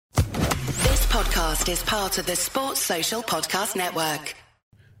podcast is part of the Sports Social Podcast Network.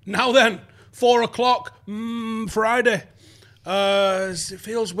 Now then, 4 o'clock, Friday. It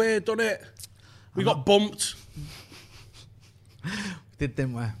feels weird, doesn't it? We got bumped.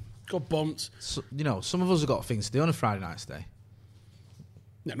 Didn't we? Got bumped. So, some of us have got things to do on a Friday night today.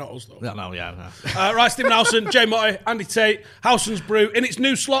 Yeah, not us though. No. Right, Stephen Howson, Jay Motty, Andy Tate, Howson's Brew. In its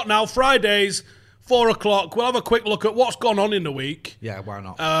new slot now, Fridays, 4 o'clock. We'll have a quick look at what's gone on in the week. Yeah, why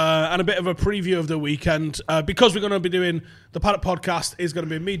not? And a bit of a preview of the weekend. Because we're going to be doing the Paddock podcast, is going to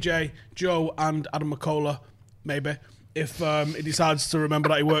be me, Jay, Joe, and Adam McCullough, maybe, if he decides to remember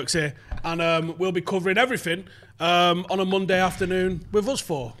that he works here. And we'll be covering everything on a Monday afternoon with us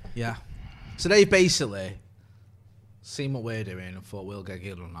four. Yeah. So they basically seen what we're doing and thought we'll get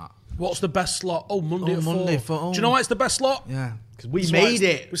good on that. What's the best slot? Oh, Monday at 4. Monday Do you know why it's the best slot? Yeah. Because we made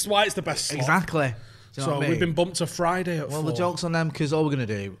it. This is why it's the best slot. Exactly. Do you know what I mean? We've been bumped to Friday at 4. Well, the joke's on them because all we're going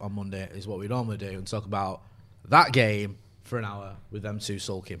to do on Monday is what we normally do and talk about that game for an hour with them two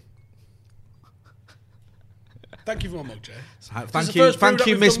sulking. Thank you for my mug, Jay. Thank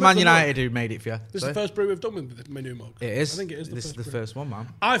you, Miss Man United, who made it for you. This is the first brew we've done with my new mug. It is. I think it is. This is the first one, man.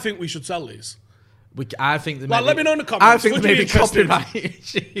 I think we should sell these. I think they let me know in the comments. I think Would they you may be be interested? copyright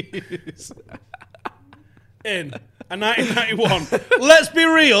issues. In a 1991. Let's be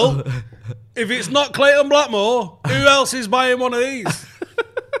real. If it's not Clayton Blackmore, who else is buying one of these?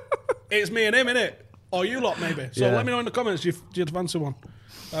 It's me and him, innit? Or you lot, maybe. So let me know in the comments if you'd fancy one.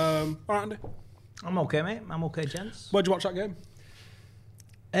 All right, Andy. I'm okay, mate. I'm okay, gents. Where'd you watch that game?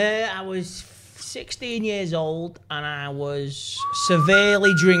 I was 16 years old and I was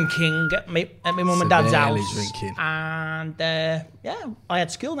severely drinking at my mum and dad's house. Drinking. And I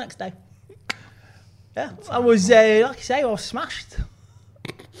had school next day. Yeah, I was, like I say, I was smashed.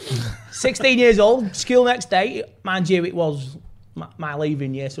 16 years old, school next day. Mind you, it was my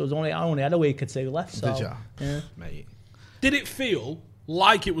leaving year, so I only had a week or two left. So, Did you? Yeah. Mate. Did it feel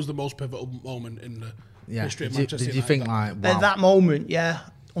like it was the most pivotal moment in the history of Manchester United? Did you think wow. At that moment, yeah,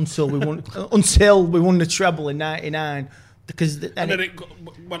 until we won the treble in '99, because then it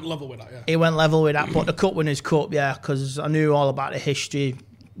went level with that. Yeah, it went level with that. But the Cup Winners' Cup, yeah, because I knew all about the history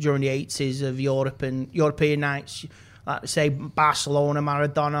during the '80s of Europe and European nights, like say Barcelona,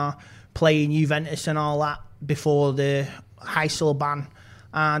 Maradona, playing Juventus and all that before the Heysel ban.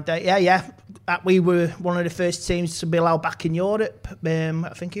 And we were one of the first teams to be allowed back in Europe.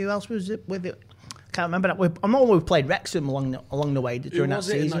 I think who else was it with it? I can't remember that. I know we played Wrexham along the way during that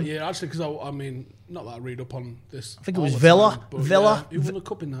season. In that year? Actually, because I mean, not that I read up on this. I think it was Villa. Time, Villa. Yeah, who won the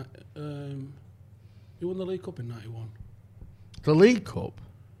cup in that? Who won the League Cup in '91? The League Cup?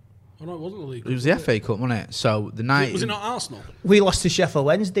 Oh no, it wasn't the League Cup. It was the FA Cup, wasn't it? So the night was it not Arsenal? We lost to Sheffield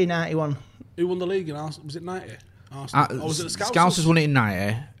Wednesday '91. Who won the league in Arsenal? Was it '90? Arsenal. Or was it the Scousers? Scousers won it in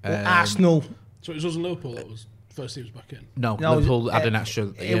 '90. Arsenal. So it was Liverpool that was first team was back in. No, Liverpool had an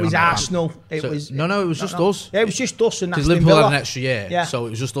extra. It was Arsenal. It was it was just us. Yeah, it was just us and because Liverpool had an extra year. Yeah. So it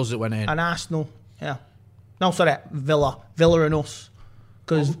was just us that went in. And Arsenal. Yeah. No, sorry, Villa and us.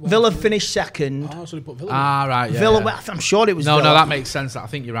 Because Villa finished second. So they put Villa. Right. Yeah, Villa. Yeah. I'm sure it was. Villa. No, that makes sense. I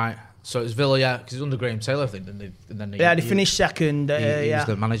think you're right. So it was Villa, yeah, because it was under Graham Taylor, I think. They finished second. He was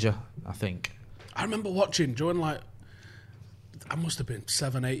the manager, I think. I remember watching during I must have been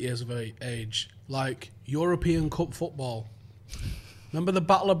 7-8 years of age, European Cup football. Remember the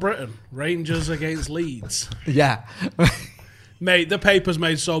Battle of Britain? Rangers against Leeds. Yeah. Mate, the papers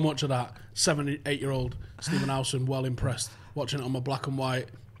made so much of that. 7-8-year-old Stephen Howson, well impressed, watching it on my black and white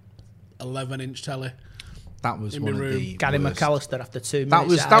 11-inch telly. That was one of the Gary worst. McAllister after 2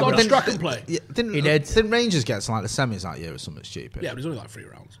 minutes. That was track and play. He did. Didn't Rangers get to the semis that year or something stupid? Yeah, but it was only 3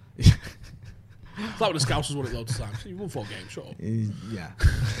 rounds. It's like when the Scousers won it loads of times. You won 4 games, shut up. Yeah.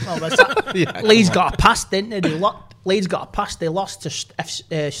 Well, that's that. Leeds got a pass, didn't they? Leeds got a pass. They lost to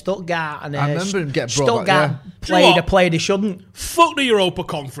Stuttgart, and I remember him getting brought back. Stuttgart played a play they shouldn't. Fuck the Europa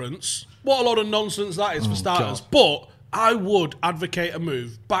Conference. What a lot of nonsense that is for starters. God. But I would advocate a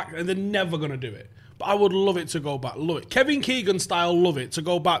move back, and they're never going to do it. But I would love it to go back. Love it. Kevin Keegan style, love it to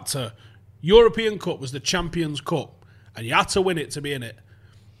go back to European Cup was the Champions Cup, and you had to win it to be in it.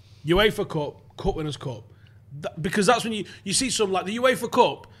 UEFA Cup, Cup Winners' Cup. Because that's when you see some like the UEFA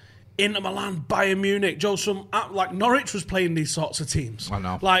Cup, Inter Milan, Bayern Munich, Norwich was playing these sorts of teams. I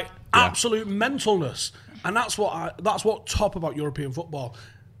know. Absolute mentalness. And that's what top about European football.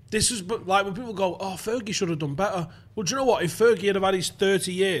 This is when people go, oh, Fergie should have done better. Well, do you know what? If Fergie had had his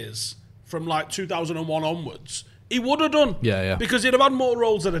 30 years from 2001 onwards, he would have done. Yeah. Because he'd have had more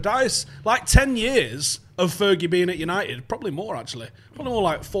rolls of the dice. 10 years of Fergie being at United, probably more actually. Probably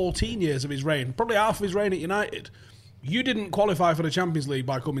more 14 years of his reign. Probably half of his reign at United. you didn't qualify for the Champions League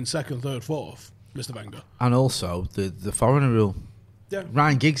by coming second, third, fourth, Mr. Wenger. And also the foreigner rule. Yeah.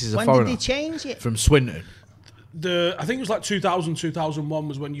 Ryan Giggs is a When foreigner. did they change it? From Swinton. I think it was like 2000, 2001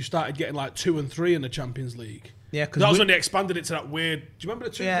 was when you started getting like 2 and 3 in the Champions League. Yeah, because that was when they expanded it to that weird. Do you remember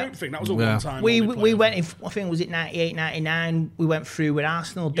the two-group thing? That was a one-time. We went in. I think was it 98, 99. We went through with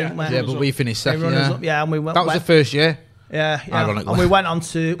Arsenal, didn't we? Yeah, but we finished second. Yeah, and we went. That was the first year. Yeah. Ironically. And we went on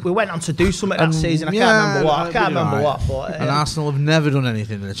to do something that season. I can't remember what. But and Arsenal have never done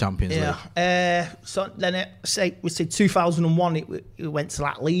anything in the Champions League. So then we said 2001. It went to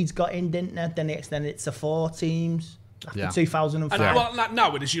like Leeds got in, didn't it? Then it extended to 4 teams. After 2005. And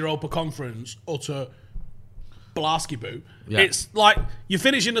now with this Europa Conference, utter Blasky boo. Yeah. It's like you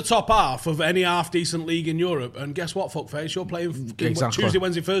finish in the top half of any half decent league in Europe, and guess what, fuckface? You're playing Tuesday,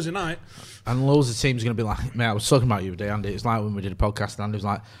 Wednesday, Thursday night. And loads of teams are going to be like, mate, I was talking about you today, Andy. It's like when we did a podcast, and Andy was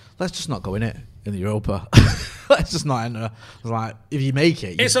like, let's just not go in it in the Europa. Let's just not enter. I was like, if you make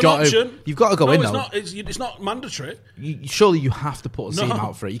it, it's an option. You've got to go in, though. It's not mandatory. Surely you have to put a team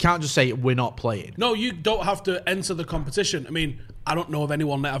out for it. You can't just say we're not playing. No, you don't have to enter the competition. I mean, I don't know of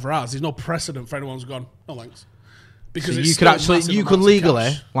anyone that ever has. There's no precedent for anyone who's gone, no thanks. Because so you could legally,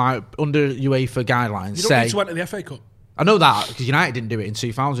 like under UEFA guidelines, you don't need to enter the FA Cup. I know that because United didn't do it in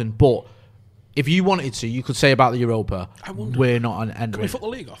 2000, but if you wanted to, you could say about the Europa, we're not an entry. Can we fuck the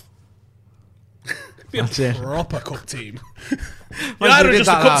league off? Be That's a it. proper cup team. United are just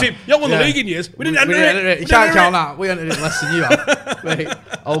a cup team. You haven't won the league in years. We didn't enter it. You can't count that. We entered it less than you have. Mate.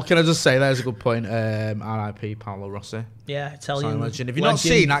 Oh, can I just say, there's a good point. R.I.P. Paolo Rossi. Yeah, Italian. Legend. If you've not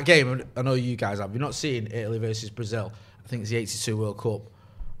seen that game, I know you guys have. If you've not seen Italy versus Brazil, I think it's the 82 World Cup.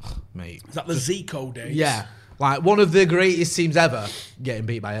 Mate. Is that the Zico days? Yeah. Like one of the greatest teams ever getting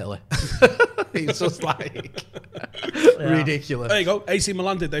beat by Italy. It's just like ridiculous. There you go. AC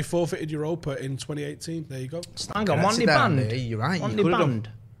Milan did. They forfeited Europa in 2018. There you go. Hang on, weren't they banned? You're right. Weren't they banned?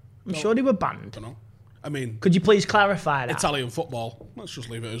 I'm sure they were banned. I don't know. I mean, could you please clarify that? Italian football. Let's just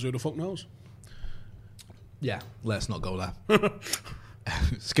leave it as who the fuck knows. Yeah, let's not go there.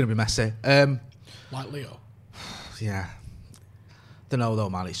 It's going to be messy. Like Leo. Yeah. Don't know though,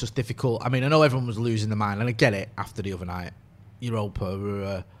 man. It's just difficult. I mean, I know everyone was losing their mind, and I get it after the other night,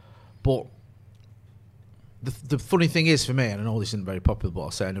 Europa. But the funny thing is for me, and I know this isn't very popular, but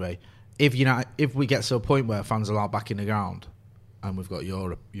I'll say it anyway. If we get to a point where fans are allowed back in the ground, and we've got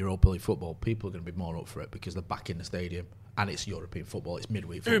Europa League football, people are going to be more up for it because they're back in the stadium, and it's European football. It's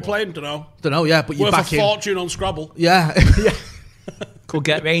midweek football. Who playing? Don't know. Don't know. Yeah, but you're back worth a fortune on Scrabble. Yeah. Yeah. Could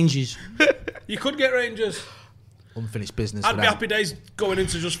get Rangers. You could get Rangers. Unfinished business. I'd be happy days going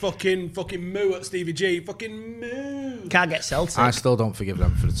into just fucking moo at Stevie G. Fucking moo. Can't get Celtic. I still don't forgive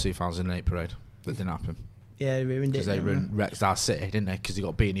them for the 2008 parade. That didn't happen. Yeah, they ruined it. Because they wrecked our city, didn't they? Because they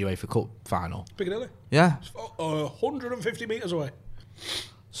got beaten in the UEFA Cup final. Piccadilly. Yeah. 150 metres away.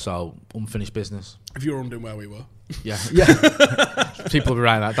 So, unfinished business. If you were wondering where we were. Yeah. Yeah. People will be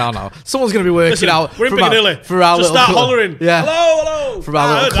writing that down now. Someone's going to be working out. We're in Piccadilly. For our just little start hollering. Yeah. Hello. From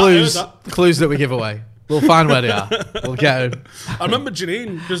our little clues that we give away. We'll find where they are. We'll get them. I remember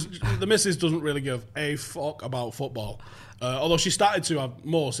Janine, because the missus doesn't really give a fuck about football. Although she started to have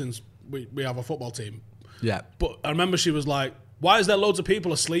more since we have a football team. Yeah. But I remember she was like, why is there loads of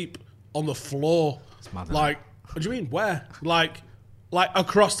people asleep on the floor? It's mad, like, what do you mean? Where? Like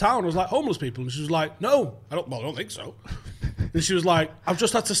across town. I was like, homeless people. And she was like, no, I don't think so. And she was like, I've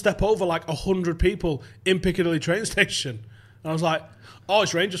just had to step over like 100 people in Piccadilly train station. And I was like, oh,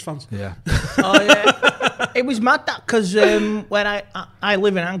 it's Rangers fans. Yeah. Oh, yeah. It was mad that because when I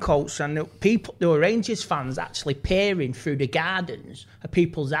live in Ancoats and there were Rangers fans actually peering through the gardens of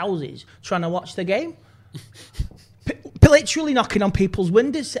people's houses trying to watch the game. Literally knocking on people's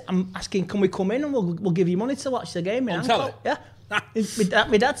windows. I'm asking, can we come in and we'll give you money to watch the game in Ancoats? Yeah.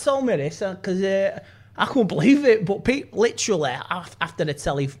 My dad told me this because I couldn't believe it. But literally after the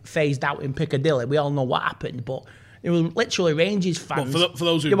telly phased out in Piccadilly, we all know what happened. But it was literally Rangers fans. But for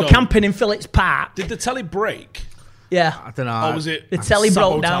those who they were camping in Phillips Park. Did the telly break? Yeah. I don't know. Or was it the telly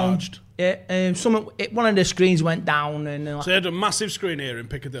broke down? sabotaged? Yeah. One of the screens went down. And so they had a massive screen here in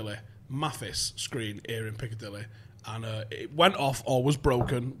Piccadilly. Mathis screen here in Piccadilly. And it went off or was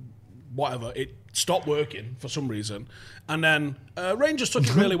broken. Whatever. It stopped working for some reason. And then Rangers took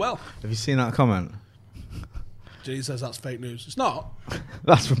it really well. Have you seen that comment? Jenny says that's fake news. It's not.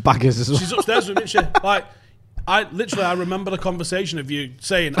 That's from Baggers as well. She's upstairs with me, isn't she? Like, I remember the conversation of you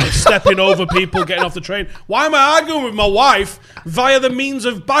saying I'm stepping over people getting off the train. Why am I arguing with my wife via the means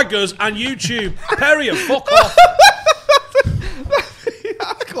of Baggers and YouTube? Perrier, fuck off.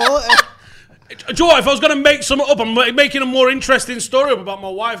 I caught it. Do you you know what? If I was going to make something up, I'm making a more interesting story up about my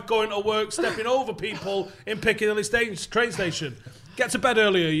wife going to work, stepping over people in Piccadilly train station. Get to bed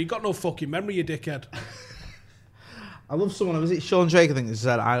earlier. You got no fucking memory, you dickhead. I love someone. Was it Sean Drake? I think that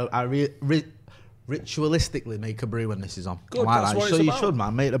said I ritualistically make a brew when this is on. Good, I like that's that. what So it's you about. should,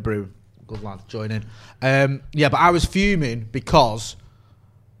 man. Make a brew. Good lad, join in. Yeah, but I was fuming because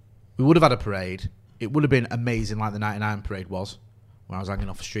we would have had a parade. It would have been amazing, like the '99 parade was, when I was hanging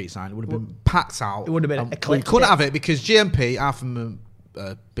off a street sign. It would have been packed out. It would have been We eclectic. couldn't have it because GMP, half of them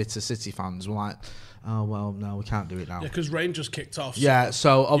bitter City fans, were like, "Oh well, no, we can't do it now." Yeah, because Rangers kicked off. So Yeah,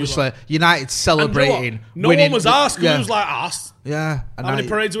 so obviously United celebrating. no winning. one was asked. Yeah. It was like asked. Yeah. How many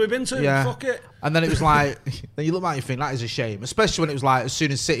parades have we been to? Yeah. Fuck it. And then it was like, then you look back and you think, that is a shame. Especially when it was like, as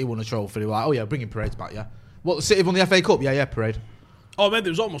soon as City won a trophy, they were like, oh yeah, bringing parades back, yeah. What, the City won the FA Cup? Yeah, parade. Oh man, there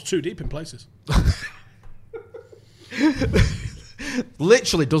was almost 2 deep in places.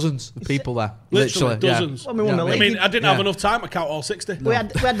 Literally dozens of people there. Literally yeah. dozens. Well, we won the I league. mean, I didn't have enough time to count all 60. We had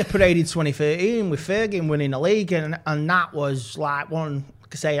the parade in 2013 with Fergie winning the league, and that was like one.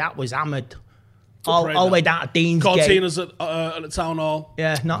 Like I say, that was hammered all parade, the way that. down to Deansgate. Cortinas at the town hall.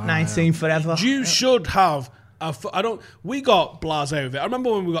 Yeah, not 19 forever. You should have. I don't. We got blasé with it. I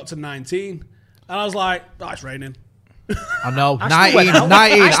remember when we got to 19, and I was like, "Oh, it's raining." I know. I still went 19. out.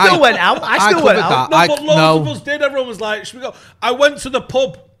 19. I still went out. I still went covered out. that. No, but loads no. of us did. Everyone was like, "Should we go?" I went to the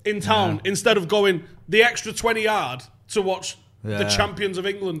pub in town instead of going the extra 20 yard to watch the Yeah. champions of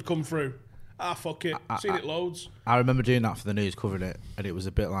England come through. Ah, fuck it. Seen it loads. I remember doing that for the news, covering it, and it was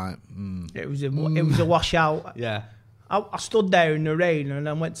a bit like, It was a washout. yeah. I stood there in the rain and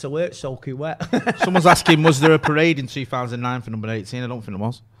then went to work soaking wet. Someone's asking, was there a parade in 2009 for number 18? I don't think there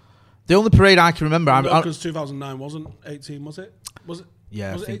was. The only parade I can remember... Because 2009 wasn't 18, was it? Was it?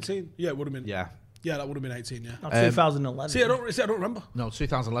 Yeah, Was I it think- 18? Yeah, it would have been. Yeah. Yeah, that would have been 18, yeah. Not 2011. See, I don't remember. No,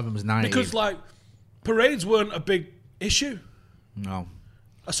 2011 was 19. Because, like, parades weren't a big issue. No.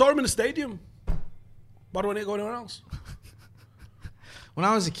 I saw him in the stadium. Why do I need to go anywhere else? When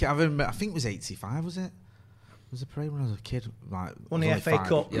I was a kid, I think it was 85, was it? It was a parade when I was a kid. Like, Won I the was FA only 5.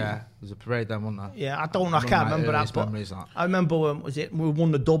 Cup. Yeah, it was a parade then, wasn't there? Yeah, I can't remember that, but Memories, that. I remember when we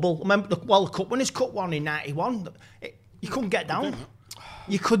won the double. I remember the World Cup, when it's Cup won in 91, you couldn't get down.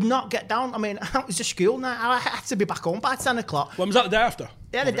 You could not get down. I mean, it was a school night. I had to be back home by 10 o'clock. When was that, the day after?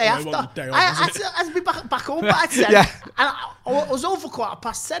 Yeah, the day It after. wasn't the day of, I was it? had to be back home by 10. Yeah. And I was over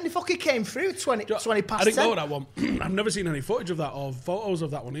 10:15. They fucking came through 20 past I 10. didn't go to that one. I've never seen any footage of that or photos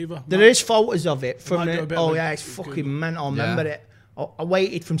of that one either. There is photos of it from Might do a bit of a it's fucking Google. mental. I Yeah. remember it. I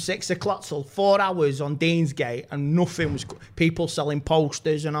waited from 6 o'clock till 4 hours on Deansgate, and nothing was. People selling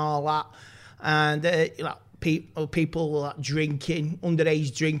posters and all that, and people like drinking,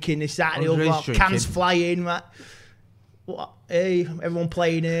 underage drinking, this, that, and the Underage other, drinking. cans flying. Like, what? Hey, everyone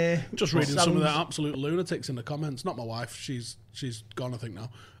playing here. Just reading some of songs. the absolute lunatics in the comments. Not my wife. She's gone, I think,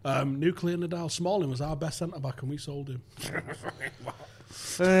 now. Nuclear Nadal Smalling was our best centre-back and we sold him.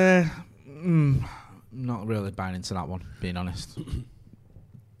 Not really buying into that one, being honest.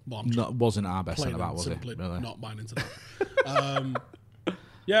 Well, I'm just Wasn't our best plain centre back, and was it? simply Really? not buying into that.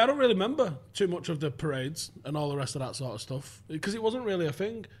 Yeah, I don't really remember too much of the parades and all the rest of that sort of stuff because it wasn't really a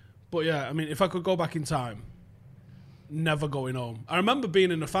thing. But yeah, I mean, if I could go back in time, never going home. I remember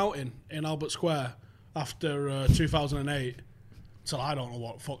being in the fountain in Albert Square after 2008 till I don't know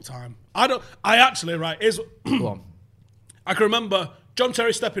what fuck time. I actually, right, Go on. I can remember John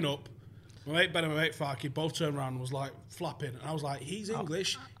Terry stepping up. My mate Ben and my mate Farky both turned around and was like flapping. And I was like, he's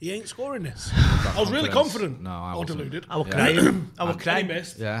English. He ain't scoring this. I was really confident. No, I or wasn't. deluded. I was crying. I was And he crying.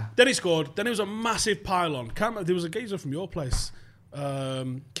 missed. Yeah. Then he scored. Then it was a massive pylon. Can't remember, there was a geezer from your place.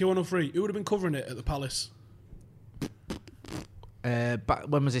 Q103. Who would have been covering it at the Palace? Back,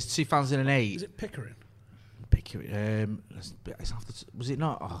 when was this? 2008. Is it Pickering? Was it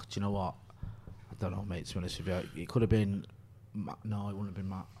not? Oh, do you know what? I don't know, mate. To be honest with you, it could have been. No, it wouldn't have been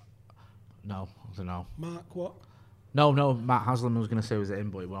Matt. No, I don't know. Mark what? No, Matt Haslam was going to say was it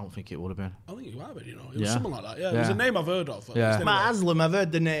him, but I don't think it would have been. I think it might have been, you know. It was Yeah. something like that, yeah. It Yeah. was a name I've heard of. Yeah. Anyway. Matt Haslam, I've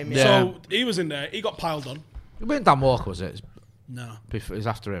heard the name. Yeah. So he was in there. He got piled on. It wasn't Dan Walker, was it? No, It was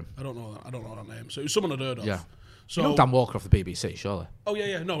after him. I don't know that name. So it was someone I'd heard of. Yeah. So You know Dan Walker off the BBC, surely. oh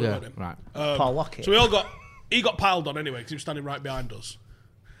yeah, no, we Yeah, heard him. right. Paul Lockett. So he got piled on anyway because he was standing right behind us.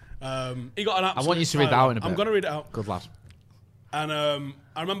 He got an absolute. I want you to read that pile out on. in a bit. I'm going to read it out. Good lad. And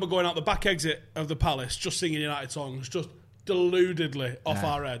I remember going out the back exit of the Palace, just singing United songs, just deludedly off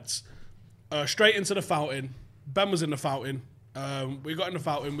our heads, straight into the fountain. Ben was in the fountain. We got in the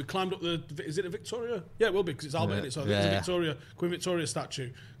fountain. We climbed up the. Is it a Victoria? Yeah, it will be because it's Albert in it. So it's a Victoria, Queen Victoria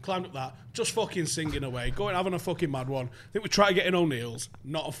statue. Climbed up that, just fucking singing away, going having a fucking mad one. I think we tried to get in O'Neill's.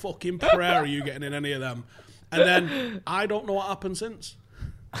 Not a fucking prayer are you getting in any of them. And then I don't know what happened since.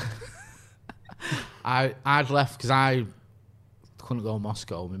 I'd left because I couldn't go to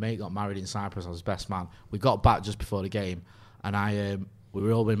Moscow. My mate got married in Cyprus. I was his best man. We got back just before the game, and we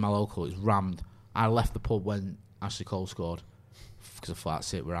were all in my local. It was rammed. I left the pub when Ashley Cole scored because I thought,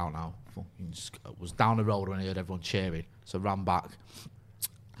 that's it, we're out now. Was down the road when I heard everyone cheering, so I ran back.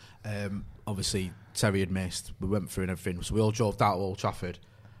 Obviously, Terry had missed. We went through and everything, so we all drove down to Old Trafford.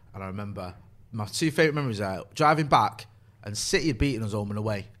 And I remember my two favourite memories are driving back and City had beaten us home and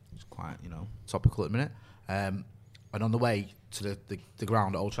away. It's quite, topical at the minute. And on the way to the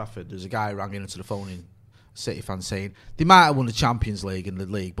ground at Old Trafford, there's a guy rang into the phone in City fans saying they might have won the Champions League and the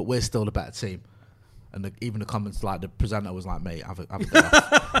league, but we're still the better team. And even the comments, like the presenter was like, "Mate, have a day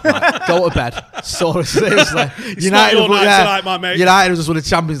off. Like, go to bed." So seriously, United tonight, my mate. United just won the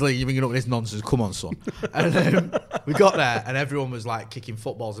Champions League. You're ringing up this nonsense. Come on, son. And we got there, and everyone was like kicking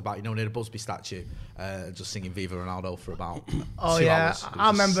footballs about, near the Busby statue, just singing "Viva Ronaldo" for about 2 hours.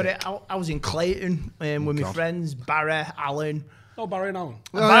 I remember it. I was in Clayton with my friends Barry, Alan. Oh, Barry and Alan.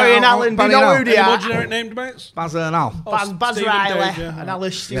 Barry and Alan, do you know who they are? Any generic named mates? Baz and Al. Baz Riley and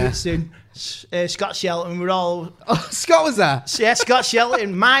Alice Stevenson. Scott Shelton, we're all... Oh, Scott was there? Yeah, Scott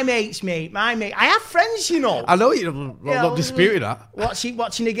Shelton, my mate's mate, my mate. I have friends, I know you're not disputing that.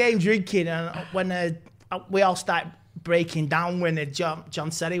 Watching the game, drinking, and when we all started breaking down when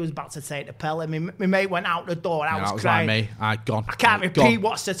John said he was about to take the penalty. My mate went out the door and I was crying. Like me. Gone. I can't repeat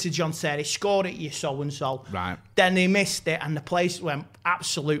what I said to John Terry. Scored it, you so-and-so. Right. Then he missed it and the place went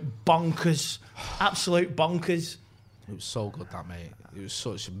absolute bonkers. Absolute bonkers. It was so good, that, mate. It was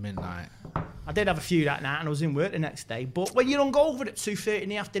such a midnight. I did have a few that night and I was in work the next day. But when you're hungover at 2:30 in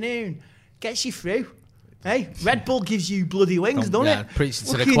the afternoon, gets you through. Hey, Red Bull gives you bloody wings, doesn't it? Preaching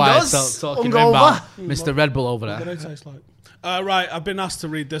to the choir, talking about Mr. Red Bull over there. What did it taste like? Right, I've been asked to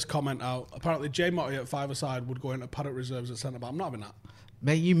read this comment out. Apparently, Jay Motti at 5-a-side would go into paddock reserves at centre back. I'm not having that.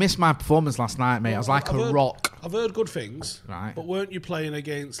 Mate, you missed my performance last night, mate. I was like a rock. I've heard good things. Right. But weren't you playing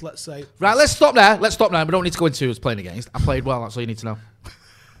against, let's say... Right, let's stop there. We don't need to go into who I was playing against. I played well, that's all you need to know.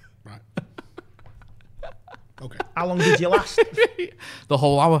 Right. Okay. How long did you last? The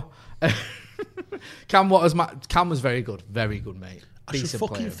whole hour. Cam was very good, mate. I should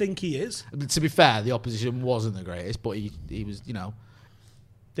fucking think he is. To be fair, the opposition wasn't the greatest, but he was,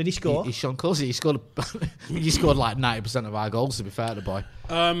 Did he score? He's Sean Closey. He scored like 90% of our goals, to be fair to the boy.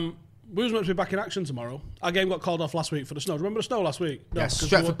 We was meant to be back in action tomorrow. Our game got called off last week for the snow. Remember the snow last week? No, yes,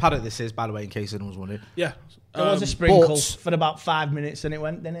 Stretford Paddock this is, by the way, in case anyone was wondering. Yeah. There was a sprinkle for about 5 minutes and it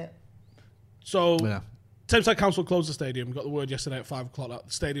went, didn't it? So... Yeah. Tameside Council closed the stadium. Got the word yesterday at 5 o'clock that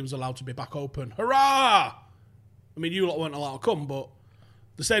the stadium's allowed to be back open. Hurrah! I mean, you lot weren't allowed to come, but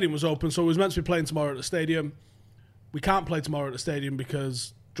the stadium was open, so we was meant to be playing tomorrow at the stadium. We can't play tomorrow at the stadium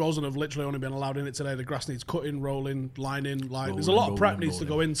because Drozen have literally only been allowed in it today. The grass needs cutting, rolling, lining. There's a lot of prep needs to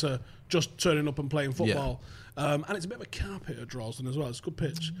go into just turning up and playing football. Yeah. And it's a bit of a carpet at Drozen as well. It's a good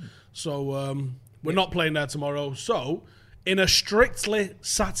pitch. So we're not playing there tomorrow. So in a strictly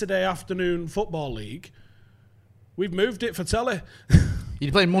Saturday afternoon football league, we've moved it for telly.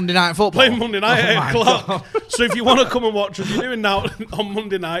 You're playing Monday night football? Playing Monday night, 8 o'clock. So if you want to come and watch us, you're doing now on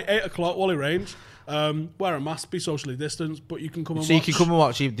Monday night, 8 o'clock, Wally Range. Wear a mask, be socially distanced, but you can come and watch. So you can come and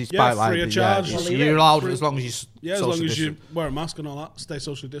watch despite free of charge. So you're allowed as long as you as long as you wear a mask and all that, stay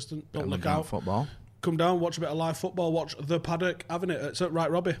socially distant, don't look out. Football. Come down, watch a bit of live football, watch the Paddock, having it. It's at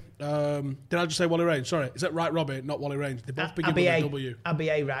Right Robbie. Did I just say Wally Range? Sorry, it's at Right Robbie, not Wally Range. They both begin with a W.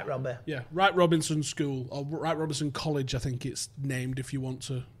 ABA Right Robbie. Yeah, Right Robinson School, or Right Robinson College, I think it's named if you want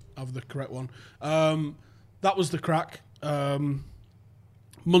to have the correct one. That was the crack.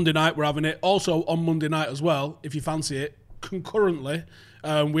 Monday night we're having it. Also on Monday night as well, if you fancy it, concurrently,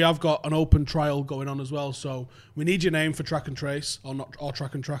 we have got an open trial going on as well. So we need your name for Track and Trace, or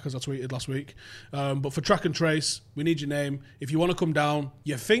Track and Track as I tweeted last week. But for Track and Trace, we need your name. If you want to come down,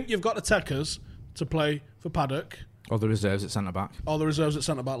 you think you've got the techers to play for Paddock. Or the reserves at centre-back.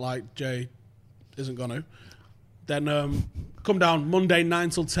 Like Jay isn't going to. Then come down Monday 9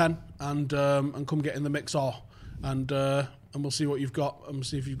 till 10 and come get in the mix and we'll see what you've got and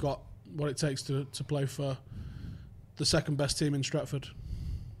see if you've got what it takes to play for the second best team in Stretford.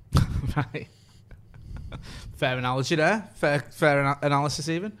 Right. Fair analogy there. Fair analysis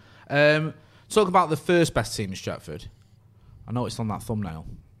even. Talk about the first best team in Stretford. I noticed on that thumbnail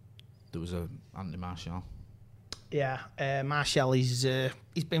there was a Anthony Martial. Yeah, Martial he's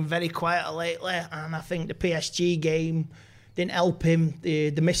been very quiet lately, and I think the PSG game didn't help him.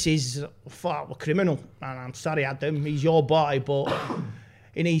 The missus thought were criminal, and I'm sorry, Adam. He's your boy, but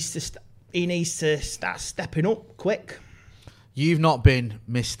he needs to start stepping up quick. You've not been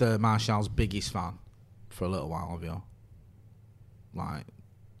Mr. Martial's biggest fan for a little while, have you? Like,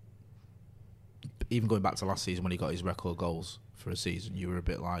 even going back to last season when he got his record goals for a season, you were a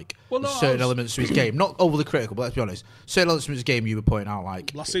bit like certain elements to his game, not overly critical, but let's be honest, certain elements to his game you were pointing out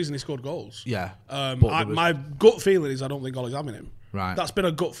like last season he scored goals. Yeah, my gut feeling is I don't think Ollie's having him. Right, that's been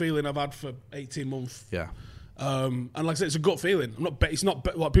a gut feeling I've had for 18 months. Yeah, and like I said, it's a gut feeling. I'm not. It's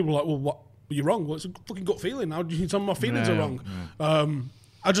not like people are like, well, what? You're wrong. Well, it's a fucking gut feeling. How do you tell me my feelings are wrong? Yeah.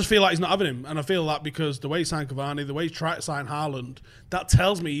 I just feel like he's not having him, and I feel that because the way he signed Cavani, the way he tried to sign Haaland, that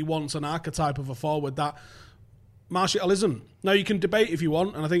tells me he wants an archetype of a forward that Martial isn't. Now, you can debate if you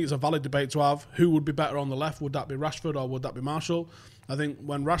want, and I think it's a valid debate to have, who would be better on the left. Would that be Rashford or would that be Martial? I think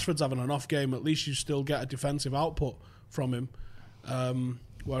when Rashford's having an off game, at least you still get a defensive output from him.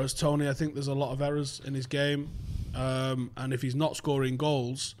 Whereas Tony, I think there's a lot of errors in his game, and if he's not scoring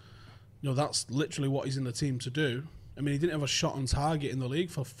goals, that's literally what he's in the team to do. I mean, he didn't have a shot on target in the league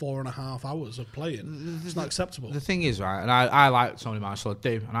for 4.5 hours of playing. It's not acceptable. The thing is, right, and I like Tony Martial, I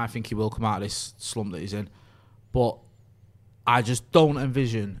do, and I think he will come out of this slump that he's in. But I just don't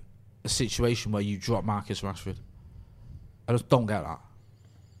envision a situation where you drop Marcus Rashford. I just don't get that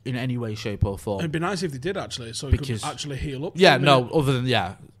in any way, shape or form. It'd be nice if they did, actually, so he could actually heal up. Yeah, no, other than,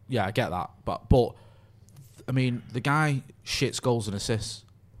 yeah, I get that. But I mean, the guy shits goals and assists.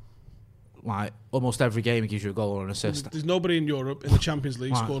 Like, almost every game he gives you a goal or an assist. There's nobody in Europe, in the Champions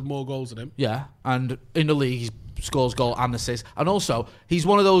League, scored more goals than him. Yeah, and in the league, he scores goal and assist. And also, he's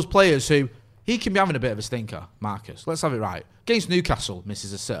one of those players who, he can be having a bit of a stinker, Marcus. Let's have it right. Against Newcastle,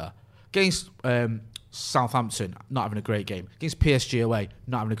 misses a sitter. Against Southampton, not having a great game. Against PSG away,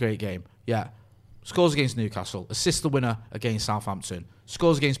 not having a great game. Yeah. Scores against Newcastle. Assists the winner against Southampton.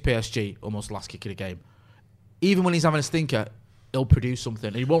 Scores against PSG, almost last kick of the game. Even when he's having a stinker, he'll produce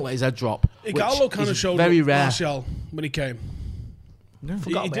something. He won't let his head drop. Igalo kind of showed very rare. Martial when he came. Yeah.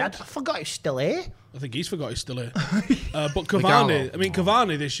 I forgot he's still here. I think he's forgot he's still here. But Cavani,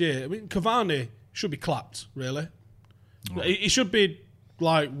 Cavani this year, Cavani should be clapped, really. Oh. He should be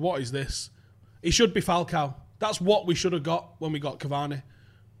like, what is this? He should be Falcao. That's what we should have got when we got Cavani.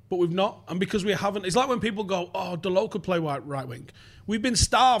 But we've not. And because we haven't, it's like when people go, oh, Dalot could play right wing. We've been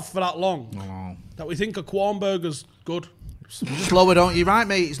starved for that long that we think a Kwarnberger's good. Just lower, don't you? Right,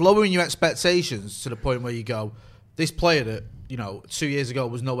 mate? It's lowering your expectations to the point where you go, this player that, 2 years ago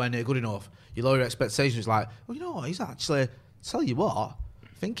was nowhere near good enough. You lower your expectations, like, well, you know what? He's actually, tell you what,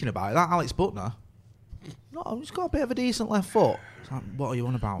 thinking about it, that Alex Butner, no, he's got a bit of a decent left foot. It's like, what are you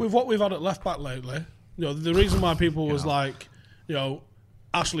on about? With what we've had at left back lately, the reason why people was like,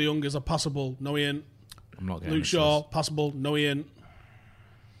 Ashley Young is a passable, no he ain't. I'm not getting Luke Shaw, passable, no he ain't.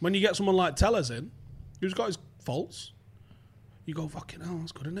 When you get someone like Tellers in, who's got his faults, you go, fucking hell,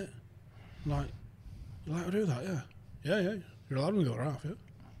 that's good, isn't it? Like, you like to do that, yeah. Yeah. You're allowed to go half, yeah.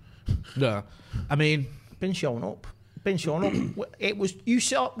 Yeah. I mean, been showing up. It was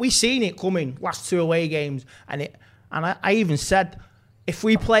we seen it coming last 2 away games, and I even said, if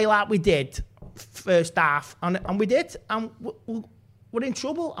we play like we did first half, and we did, and we're in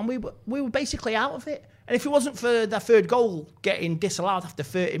trouble, and we were basically out of it. And if it wasn't for the third goal getting disallowed after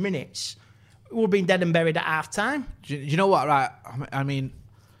 30 minutes, we would have been dead and buried at half time. Do you know what? Right? I mean,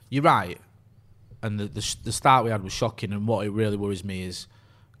 you're right. And the start we had was shocking. And what it really worries me is,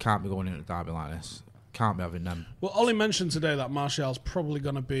 can't be going into a derby like this. Can't be having them. Well, Ollie mentioned today that Martial's probably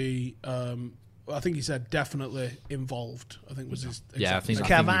going to be. I think he said definitely involved. I think was his. Yeah, I think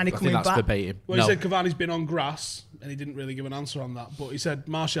Cavani coming that's back. Verbatim. Well, he said Cavani's been on grass, and he didn't really give an answer on that. But he said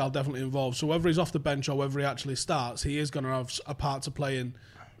Martial definitely involved. So whether he's off the bench or whether he actually starts, he is going to have a part to play in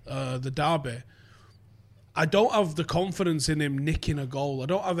the derby. I don't have the confidence in him nicking a goal. I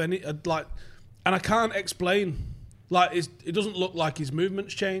don't have any and I can't explain. It doesn't look like his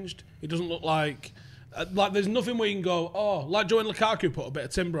movement's changed. It doesn't look like there's nothing where you can go, oh, like Joe and Lukaku put a bit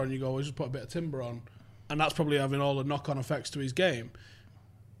of timber on. You go, just put a bit of timber on, and that's probably having all the knock-on effects to his game.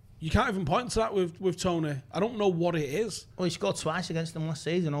 You can't even point to that with Tony. I don't know what it is. Well, he scored twice against them last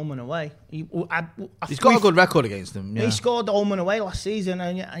season, home and away. He's got a good record against them. Yeah. He scored home and away last season,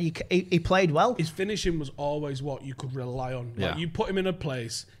 and he played well. His finishing was always what you could rely on. Yeah. Like, you put him in a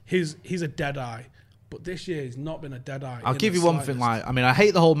place, he's a dead eye. But this year, he's not been a dead eye. I'll give you one thing. I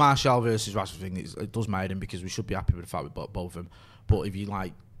hate the whole Martial versus Rashford thing. It does my head in because we should be happy with the fact we bought both of them. But if you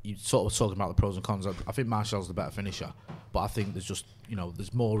sort of talking about the pros and cons. I think Martial's the better finisher, but I think there's just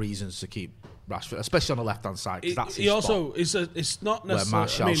there's more reasons to keep Rashford, especially on the left hand side, because that's his spot. It's not necessarily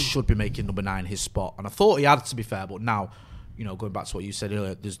where Martial should be making number 9 his spot, and I thought he had, to be fair, but now going back to what you said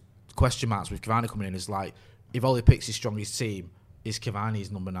earlier, there's question marks with Cavani coming in. Is like, if Ole picks his strongest team, is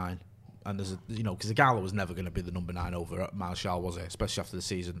Cavani's number 9? And there's because the Gala was never going to be the number 9 over at Martial, was it? Especially after the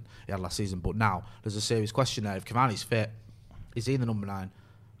season he had last season. But now there's a serious question there. If Cavani's fit, is he the number 9?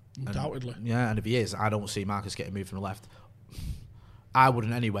 Undoubtedly. And if he is, I don't see Marcus getting moved from the left. I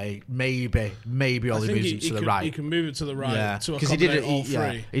wouldn't anyway. Maybe Ole moves it to the right. He can move it to the right to accommodate all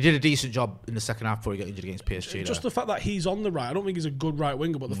three. He did a decent job in the second half before he got injured against PSG. Just the fact that he's on the right, I don't think he's a good right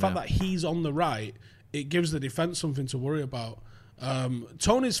winger, but the fact that he's on the right, it gives the defence something to worry about.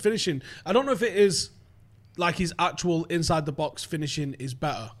 Tony's finishing, I don't know if it is like his actual inside the box finishing is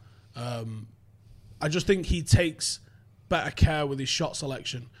better. I just think he takes better care with his shot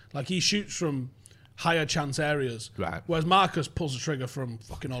selection. Like, he shoots from higher chance areas, right? Whereas Marcus pulls the trigger from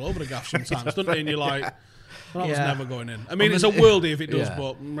fucking all over the gaff sometimes, doesn't he? And you're like, well, that was never going in. I mean, it's a worldie if it does,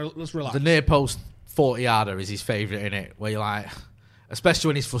 but let's relax. The near post 40-yarder is his favourite, innit? Where you're like, especially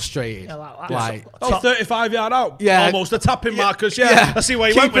when he's frustrated. Yeah, like 35-yard out. Yeah. Almost a tapping Marcus. Yeah. I see where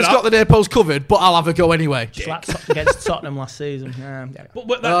you went with that. Keeper's got the near post covered, but I'll have a go anyway. Just like against Tottenham last season.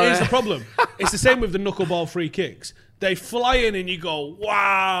 But that is the problem. It's the same with the knuckleball free kicks. They fly in and you go,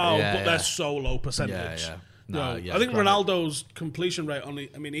 wow, but they're so low percentage. I think Ronaldo's completion rate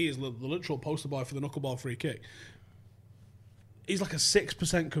he is the literal poster boy for the knuckleball free kick. He's like a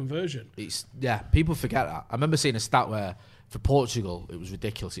 6% conversion. People forget that. I remember seeing a stat where for Portugal it was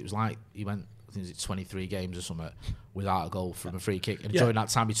ridiculous. It was like he went, I think it was 23 games or something without a goal from a free kick, and during that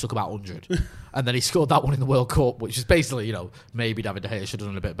time he took about 100, and then he scored that one in the World Cup, which is basically, maybe David De Gea should have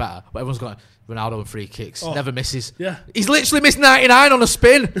done a bit better. But everyone's going, Ronaldo and free kicks, never misses. Yeah, he's literally missed 99 on a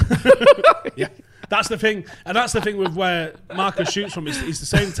spin. That's the thing, and that's the thing with where Marcus shoots from. It's the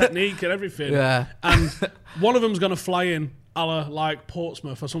same technique and everything. Yeah, and one of them's going to fly in, a la like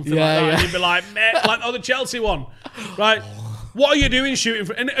Portsmouth or something like that. And you'd be like, meh, the Chelsea one, right? What are you doing shooting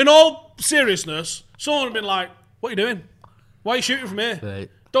from? In all seriousness, someone would have been like, "What are you doing? Why are you shooting from here?"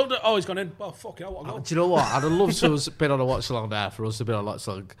 Right. Don't. Oh, he's gone in. Oh, fuck it. I want to go. Do you know what? I'd have loved to have been on a watch along there for us to be on a watch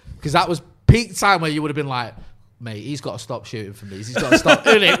along, because that was peak time where you would have been like, mate, he's got to stop shooting from these. He's got to stop.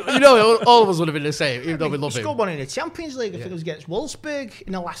 All of us would have been the same, even though we love him. He scored one in the Champions League. I think it was against Wolfsburg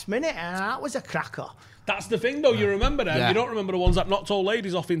in the last minute, and that was a cracker. That's the thing, though. You remember them. You don't remember the ones that knocked old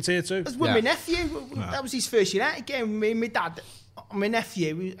ladies off in Tier 2. It was with my nephew. That was his first United game. Me and my dad, my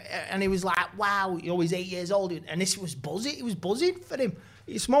nephew, and he was like, wow, he's 8 years old, and this was buzzing. It was buzzing for him.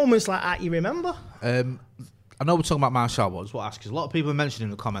 It's moments like that you remember. I know we're talking about Martial, but I just want to ask, because a lot of people are mentioning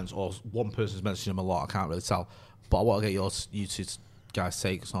in the comments, or one person's mentioning him a lot, I can't really tell, but I want to get you two guys'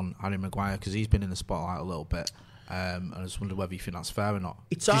 takes on Harry Maguire, because he's been in the spotlight a little bit. And I just wonder whether you think that's fair or not.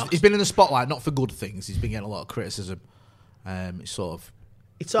 He's been in the spotlight, not for good things. He's been getting a lot of criticism. It's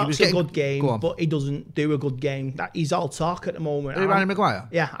a good game, but he doesn't do a good game. He's all talk at the moment. Harry Maguire?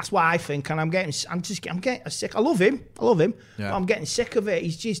 Yeah, that's what I think. And I'm getting sick. I love him. Yeah. But I'm getting sick of it.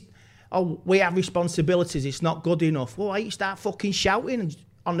 He's just, we have responsibilities. It's not good enough. Well, why you start fucking shouting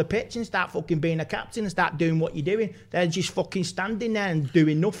on the pitch and start fucking being a captain and start doing what you're doing? They're just fucking standing there and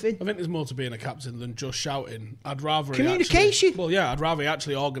doing nothing. I think there's more to being a captain than just shouting. I'd rather communication. I'd rather he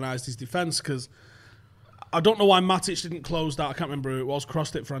actually organised his defence, because I don't know why Matic didn't close that. I can't remember who it was.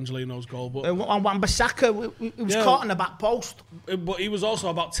 Crossed it for Angelino's goal. But Wan-Bissaka, he was caught in the back post. But he was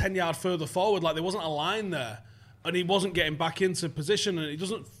also about 10 yards further forward. Like, there wasn't a line there. And he wasn't getting back into position. And it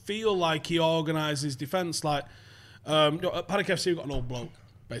doesn't feel like he organised his defence. Like, at Paddock FC, we've got an old bloke.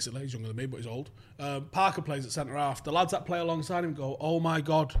 Basically, he's younger than me, but he's old. Parker plays at centre half. The lads that play alongside him go, oh my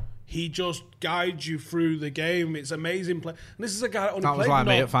God, he just guides you through the game. It's amazing play. And this is a guy that only played... That was like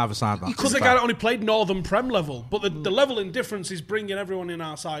me at five-a-side. This is a guy that only played Northern Prem level, but the level in difference is bringing everyone in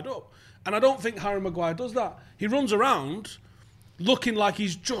our side up. And I don't think Harry Maguire does that. He runs around looking like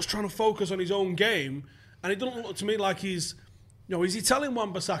he's just trying to focus on his own game, and it doesn't look to me like he's... is he telling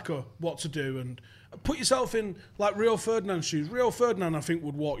Wan-Bissaka what to do? And put yourself in like Rio Ferdinand's shoes. Rio Ferdinand, I think,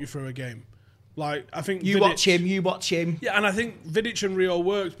 would walk you through a game. Like, I think you watch him. Yeah, and I think Vidic and Rio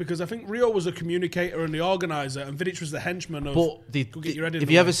worked, because I think Rio was a communicator and the organiser, and Vidic was the henchman of. But if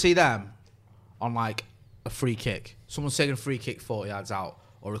you ever see them on like a free kick, someone's taking a free kick 40 yards out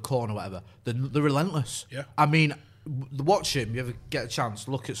or a corner or whatever, they're relentless. Yeah. I mean, watch him. You ever get a chance,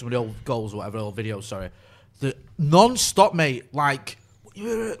 look at some of the old goals or whatever, old videos. Sorry, the non-stop, mate. Like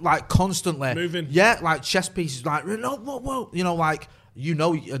constantly moving. Yeah, like chess pieces. Like whoa.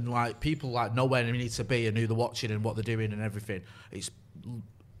 And like people like know where they need to be and who they're watching and what they're doing and everything. It's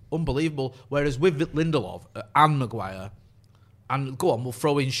unbelievable. Whereas with Lindelof and Maguire, and go on, we'll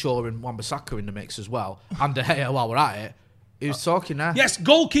throw in Shaw and Wan-Bissaka in the mix as well, and De Gea while we're at it. He was talking there. Yes,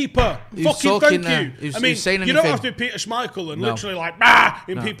 goalkeeper. Fucking thank you. He was, I mean, saying you don't have to be Peter Schmeichel and literally like, bah,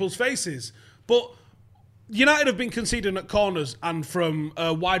 in people's faces. But United have been conceding at corners and from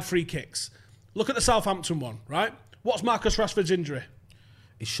wide free kicks. Look at the Southampton one, right? What's Marcus Rashford's injury?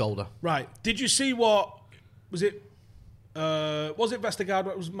 His shoulder. Right. Did you see what... Was it Vestergaard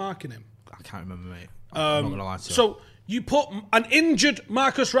that was marking him? I can't remember, mate. I'm not going to lie to you. So you put an injured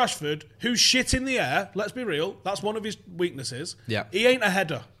Marcus Rashford who's shit in the air. Let's be real. That's one of his weaknesses. Yeah. He ain't a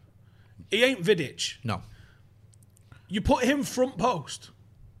header. He ain't Vidic. No. You put him front post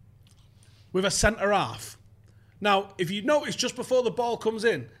with a centre-half. Now, if you notice just before the ball comes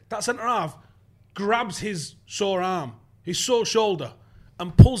in, that centre-half grabs his sore arm, his sore shoulder,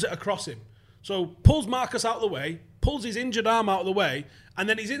 and pulls it across him. So pulls Marcus out of the way, pulls his injured arm out of the way, and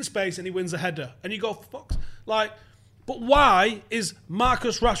then he's in space and he wins a header. And you go, fuck. Like, but why is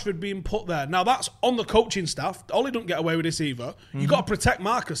Marcus Rashford being put there? Now, that's on the coaching staff. Ollie don't get away with this either. Mm-hmm. You've got to protect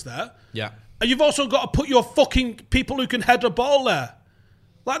Marcus there. Yeah. And you've also got to put your fucking people who can head a ball there.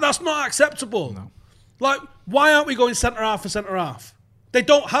 Like, that's not acceptable. No. Like, why aren't we going centre-half for centre-half? They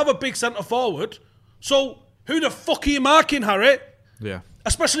don't have a big centre-forward. So, who the fuck are you marking, Harry? Yeah.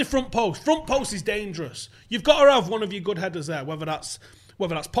 Especially front post. Front post is dangerous. You've got to have one of your good headers there, whether that's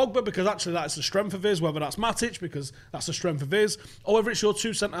Pogba, because actually that's the strength of his, whether that's Matic, because that's the strength of his, or whether it's your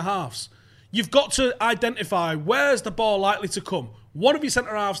two centre-halves. You've got to identify where's the ball likely to come. One of your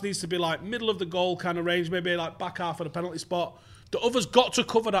centre-halves needs to be like middle of the goal kind of range, maybe like back half of the penalty spot. The other's got to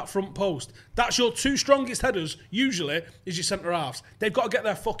cover that front post. That's your two strongest headers, usually, is your centre-halves. They've got to get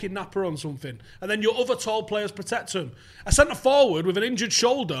their fucking napper on something. And then your other tall players protect them. A centre-forward with an injured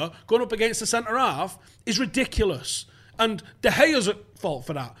shoulder going up against the centre-half is ridiculous. And De Gea's at fault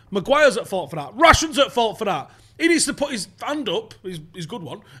for that. Maguire's at fault for that. Rashford's at fault for that. He needs to put his hand up, his good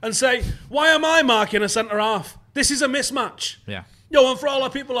one, and say, why am I marking a centre-half? This is a mismatch. Yeah. Yo, and for all our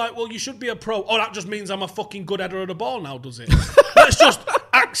people like, well, you should be a pro. Oh, that just means I'm a fucking good header of the ball now, does it? Let's just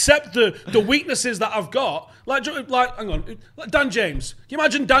accept the weaknesses that I've got. Like, hang on. Like Dan James. Can you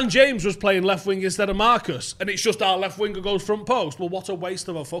imagine Dan James was playing left wing instead of Marcus, and it's just our left winger goes front post? Well, what a waste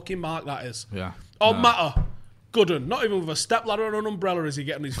of a fucking mark that is. Yeah. Oh, Matter. Good one. Not even with a stepladder and an umbrella is he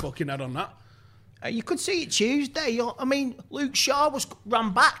getting his fucking head on that. You could see it Tuesday. I mean, Luke Shaw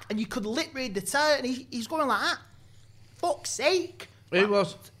ran back, and you could literally read the turn, and he's going like that. Fuck's sake. Who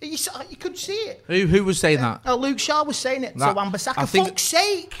was? You could see it. Who was saying that? Luke Shaw was saying it to Wan-Bissaka. Fuck's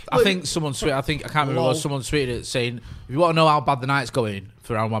sake. I think someone tweeted, I can't remember what someone tweeted it saying, if you want to know how bad the night's going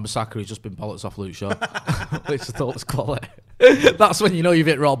for Aaron Wan-Bissaka, he's just been bollocks off Luke Shaw. Which I thought was quality. That's when you know you've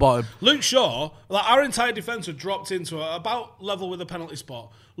hit rock bottom. Luke Shaw, like our entire defence had dropped into about level with the penalty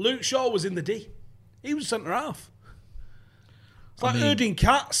spot. Luke Shaw was in the D. He was centre half. It's like herding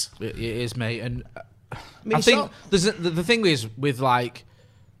cats. It is, mate. And I think the thing is with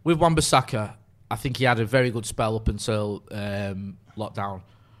Wan-Bissaka, I think he had a very good spell up until lockdown.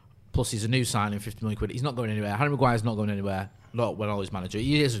 Plus, he's a new signing, 50 million quid. He's not going anywhere. Harry Maguire's not going anywhere. Not when Ollie's manager.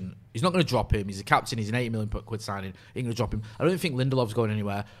 He isn't. He's not going to drop him. He's a captain. He's an 80 million quid signing. He ain't going to drop him. I don't think Lindelof's going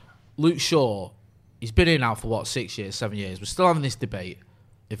anywhere. Luke Shaw, he's been here now for 6 years, 7 years. We're still having this debate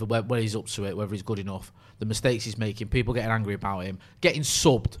whether he's up to it, whether he's good enough. The mistakes he's making, people getting angry about him, getting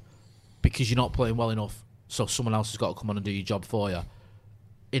subbed because you're not playing well enough, so someone else has got to come on and do your job for you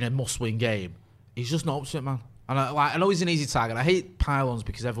in a must-win game. He's just not up to it, man. And I know he's an easy target. I hate pylons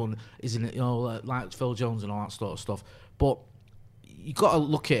because everyone is in it, like Phil Jones and all that sort of stuff. But you got to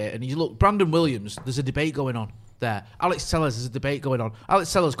look at it, and you look. Brandon Williams, there's a debate going on there. Alex Tellers, there's a debate going on.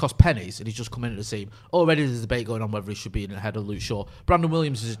 Alex Tellers cost pennies, and he's just come into the team. Already there's a debate going on whether he should be in ahead of Luke Shaw. Brandon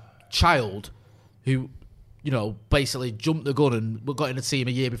Williams is a child who, basically jumped the gun and got in the team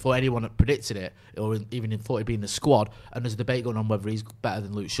a year before anyone had predicted it, or even thought he'd be in the squad. And there's a debate going on whether he's better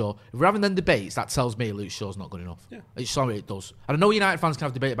than Luke Shaw. If we're having them debates, that tells me Luke Shaw's not good enough. Yeah. Sorry, it does. And I know United fans can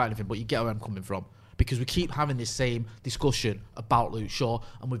have debate about anything, but you get where I'm coming from. Because we keep having this same discussion about Luke Shaw,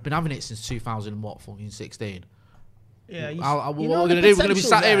 and we've been having it since 2016. Yeah, what we're going to do? We're going to be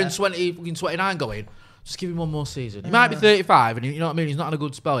sat here in 29 going, just give him one more season. He might be 35, and you know what I mean? He's not had a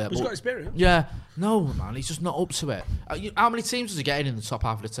good spell yet. He's got experience. Yeah. No, man, he's just not up to it. How many teams does he get in the top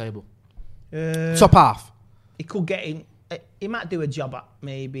half of the table? Top half? He could get in. He might do a job at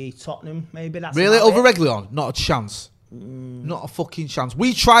maybe Tottenham. Maybe that's really over Reguilon. Not a chance. Not a fucking chance.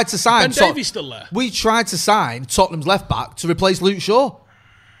 We tried to sign. Ben Davies still there. We tried to sign Tottenham's left back to replace Luke Shaw,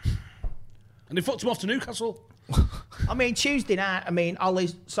 and they fucked him off to Newcastle. I mean, Tuesday night. Ollie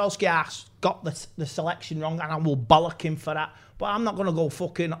Solskjaer got the selection wrong, and I will bollock him for that. But I'm not going to go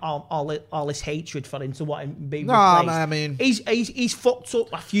fucking all this hatred for him to want him to be replaced. I mean, he's fucked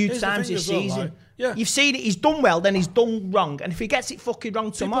up a few times this season. Yeah. You've seen it. He's done well, then he's done wrong. And if he gets it fucking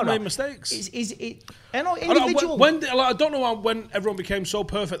wrong tomorrow... People made mistakes. I know, individual... I don't know when everyone became so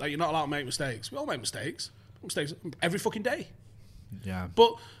perfect that you're not allowed to make mistakes. We all make mistakes. Mistakes every fucking day. Yeah.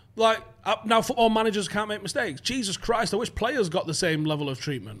 But, now football managers can't make mistakes. Jesus Christ, I wish players got the same level of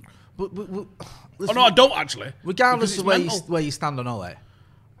treatment. Listen, no, I don't actually. Regardless of where you stand on all that,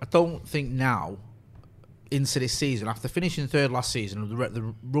 I don't think now, into this season, after finishing third last season,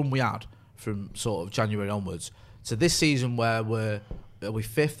 the run we had from sort of January onwards, to this season where are we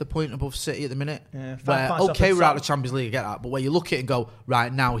fifth, a point above City at the minute? Yeah, we're out of the Champions League, I get that, but where you look at it and go,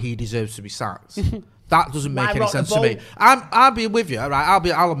 right, now he deserves to be sacked. That doesn't make any sense to me. I'll be with you,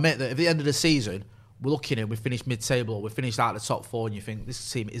 right? I'll admit that at the end of the season, we're looking at, we finished mid-table, or we finished out of the top 4, and you think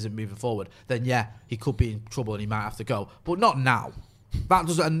this team isn't moving forward, then yeah, he could be in trouble and he might have to go. But not now. That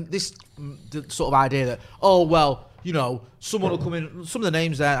doesn't, and this the sort of idea that, oh, well, someone will come in, some of the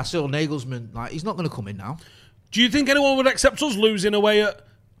names there, I saw Nagelsmann, he's not going to come in now. Do you think anyone would accept us losing away at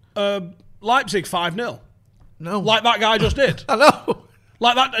Leipzig 5-0? No. Like that guy just did? I know.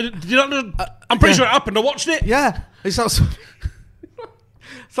 Like that, I'm pretty sure it happened. I watched it. Yeah. It's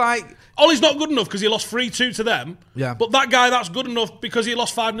like... Ollie's not good enough because he lost 3-2 to them. Yeah. But that guy, that's good enough because he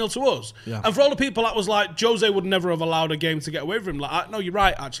lost 5-0 to us. Yeah. And for all the people that was like, Jose would never have allowed a game to get away from him. No, you're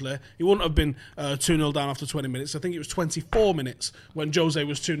right, actually. He wouldn't have been 2-0 down after 20 minutes. I think it was 24 minutes when Jose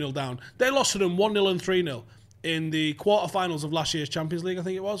was 2-0 down. They lost to them 1-0 and 3-0 in the quarterfinals of last year's Champions League, I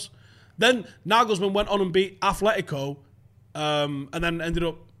think it was. Then Nagelsmann went on and beat Atletico and then ended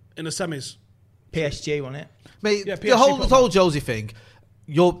up in the semis. PSG, wasn't it? Mate, Yeah, the whole Josie thing...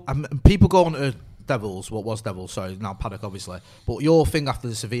 people go on to Devils, what was Devils, sorry, now Paddock obviously, but your thing after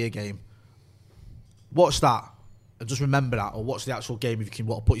the Sevilla game, watch that and just remember that, or watch the actual game if you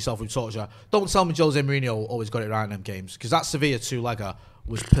can put yourself in torture. Don't tell me Jose Mourinho always got it right in them games, because that Sevilla 2-legger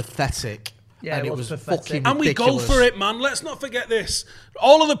was pathetic. Yeah, and it was fucking pathetic. ridiculous. And we go for it, man. Let's not forget this.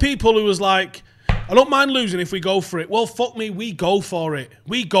 All of the people who was like, I don't mind losing if we go for it. Well, fuck me, we go for it.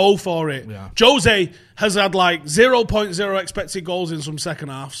 We go for it. Yeah. Jose has had 0.0 expected goals in some second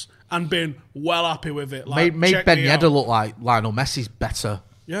halves and been well happy with it. Made Ben Yedder look like Lionel Messi's better.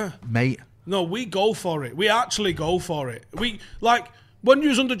 Yeah. Mate. No, we go for it. We actually go for it. When you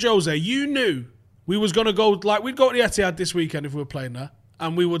was under Jose, you knew we was going to go, we'd go to the Etihad this weekend if we were playing there,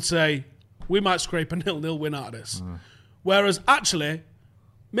 and we would say, we might scrape a 0-0 win out of this. Whereas, actually,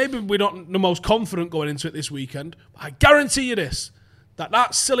 maybe we're not the most confident going into it this weekend, but I guarantee you this,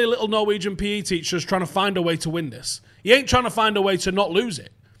 that silly little Norwegian PE teacher is trying to find a way to win this. He ain't trying to find a way to not lose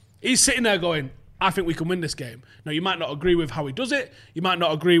it. He's sitting there going, I think we can win this game. Now, you might not agree with how he does it. You might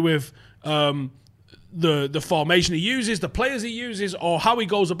not agree with the formation he uses, the players he uses, or how he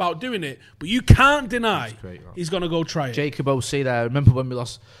goes about doing it. But you can't deny he's going to go try it. Jacob O.C. there. Remember when we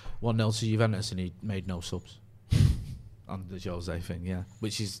lost 1-0 to Juventus and he made no subs? On the Jose thing, yeah.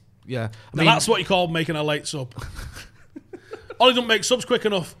 Which is, yeah. That's what you call making a late sub. Ollie don't make subs quick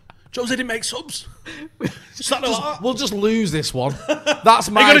enough. Jose didn't make subs. We'll just lose this one. That's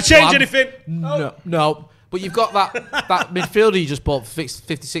my Are you going to change plan. anything? No. But you've got that midfielder you just bought for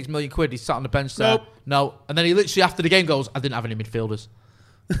 56 million quid. He's sat on the bench there. Nope. No. And then he literally, after the game, goes, I didn't have any midfielders.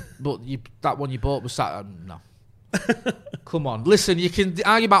 But that one you bought was sat... no. Come on. Listen, you can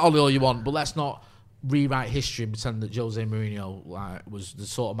argue about Ollie all you want, but let's not rewrite history and pretend that Jose Mourinho was the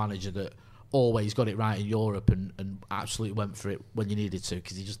sort of manager that always got it right in Europe and absolutely went for it when you needed to,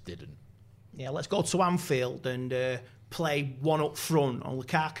 because he just didn't. Yeah, let's go to Anfield and play one up front, or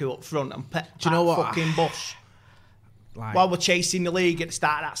Lukaku up front, and pet Do you know what? Fucking Bush. While we're chasing the league at the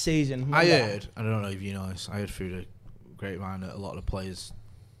start of that season. I heard, I don't know if you know this, I heard through the grapevine that a lot of the players,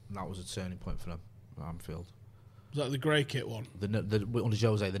 that was a turning point for them at Anfield. Was that the grey kit one? The under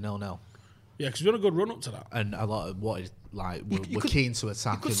Jose, the 0-0. Yeah, because we had a good run up to that. And a lot of were keen to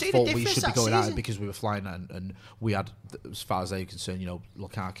attack and see thought the we should be difference going that at it season. because we were flying and we had, as far as they were concerned,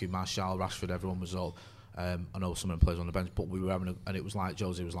 Lukaku, Martial, Rashford, everyone was all. I know some of them players on the bench, but we were having and it was like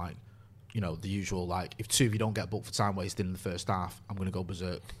Jose was like, the usual, if two of you don't get booked for time wasting in the first half, I'm going to go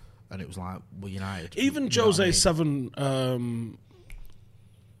berserk. And it was like, we're United. Even Jose's 7...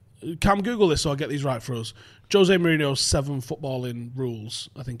 Cam, Google this so I'll get these right for us. Jose Mourinho's 7 footballing rules,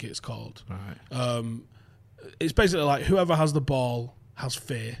 I think it's called. Right. It's basically like whoever has the ball has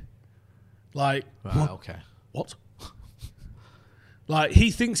fear. Right, okay. What? He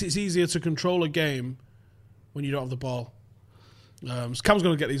thinks it's easier to control a game when you don't have the ball. So Cam's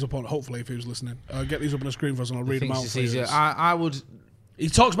going to get these up on, hopefully, if he was listening. Get these up on the screen for us and I'll read them out for you. I would... He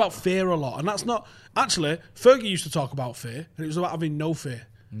talks about fear a lot, and that's not... Actually, Fergie used to talk about fear, and it was about having no fear.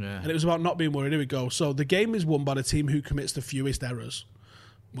 Yeah. And it was about not being worried. Here we go. So the game is won by the team who commits the fewest errors.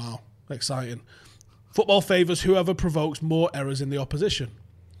 Wow. Exciting. Football favours whoever provokes more errors in the opposition.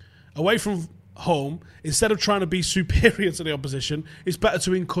 Away from home, instead of trying to be superior to the opposition, it's better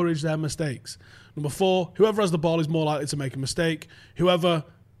to encourage their mistakes. Number 4, whoever has the ball is more likely to make a mistake. Whoever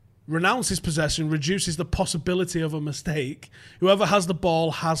renounces possession reduces the possibility of a mistake. Whoever has the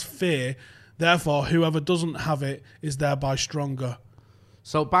ball has fear. Therefore, whoever doesn't have it is thereby stronger.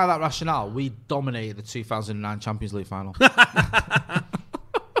 So by that rationale, we dominated the 2009 Champions League final. I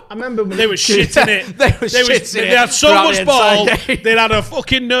remember when They were shitting it. They had so much ball, they'd had a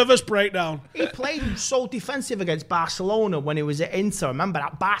fucking nervous breakdown. he played so defensive against Barcelona when he was at Inter. Remember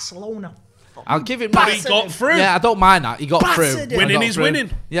that Barcelona? I'll give him But that. he got through. Yeah, I don't mind that. He got Battered through. him. Winning Got is through. winning.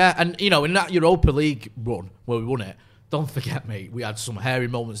 Yeah, and you know, in that Europa League run where we won it, don't forget, mate, we had some hairy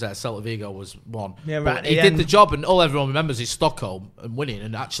moments there. Celta Vigo was one. Yeah, right But at he the did end. the job, and all everyone remembers is Stockholm and winning.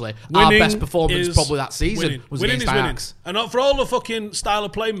 And actually, Winning our best performance is probably that season winning. was Winning against is Ajax. winning. And for all the fucking style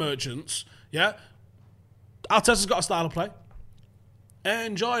of play merchants, yeah, Arteta's got a style of play.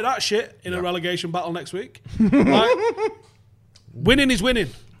 Enjoy that shit in a relegation battle next week. Like, winning is winning.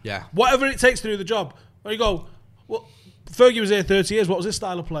 Yeah. Whatever it takes to do the job. When you go, well, Fergie was here 30 years. What was his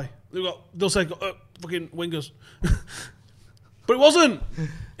style of play? They'll say, fucking wingers. But it wasn't.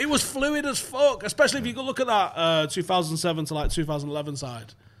 It was fluid as fuck. Especially if you go look at that 2007 to like 2011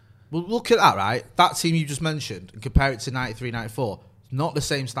 side. Well, look at that, right? That team you just mentioned, and compare it to 93, 94. Not the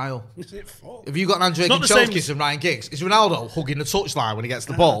same style. Is it fuck? Have you got Andrzej not the same- Kanchelskis and Ryan Giggs? Is Ronaldo hugging the touchline when he gets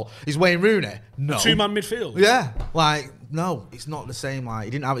the ball? Is Wayne Rooney? No. Two-man midfield. Yeah, like no, it's not the same.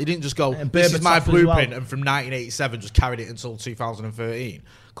 Like he didn't just go. And This is my Berbatov as blueprint, well. and from 1987 just carried it until 2013.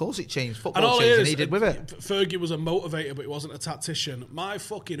 Of course, it changed. And Football all it changed, and is, he did with it. Fergie was a motivator, but he wasn't a tactician. My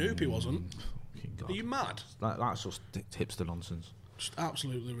fucking hoop, he wasn't. Are you mad? That's just hipster nonsense. Just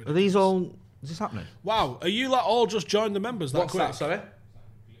absolutely Are ridiculous. these all? Is this happening? Wow, are you like all just joined the members that What's quick? that? Sorry.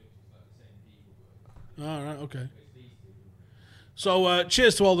 All right, okay. So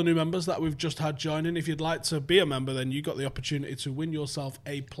cheers to all the new members that we've just had joining. If you'd like to be a member, then you got the opportunity to win yourself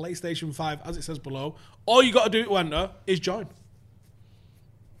a PlayStation 5, as it says below. All you got to do to enter is join.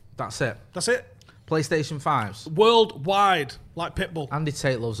 That's it. That's it. PlayStation 5s. Worldwide, like Pitbull. Andy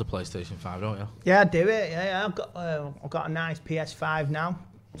Tate loves a PlayStation 5, don't you? Yeah, do it. Yeah. I've got a nice PS5 now.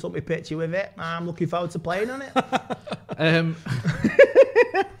 Took me picture with it. I'm looking forward to playing on it. I'm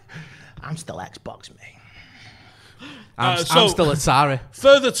still Xbox, mate. I'm so- still Atari.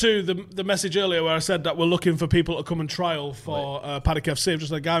 Further to the message earlier where I said that we're looking for people to come and trial for Paddock FC,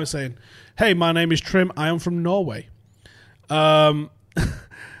 just like a guy was saying, hey, my name is Trim. I am from Norway. Can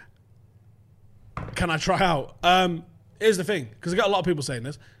I try out? Here's the thing, because I got a lot of people saying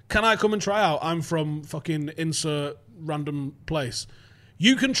this. Can I come and try out? I'm from fucking insert random place.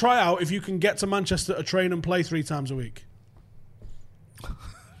 You can try out if you can get to Manchester to train and play 3 times a week.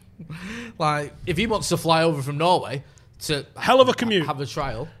 Like, if he wants to fly over from Norway to Hell of a commute. have a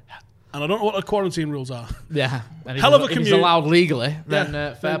trial, And I don't know what the quarantine rules are. yeah, and Hell of a if he's commute. allowed legally, then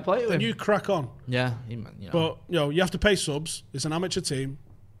Yeah. fair play to him. And you crack on. Yeah, But, you have to pay subs. It's an amateur team.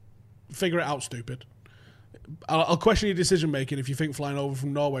 Figure it out, stupid. I'll question your decision making if you think flying over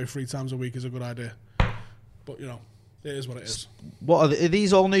from Norway 3 times a week is a good idea. But, it is what it is. What are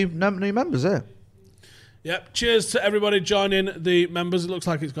these all new members here? Yep. Cheers to everybody joining the members. It looks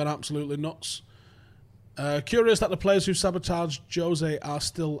like it's gone absolutely nuts. Curious that the players who sabotaged Jose are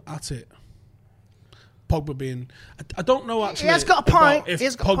still at it. Pogba being... I don't know actually... He has got a point. about if He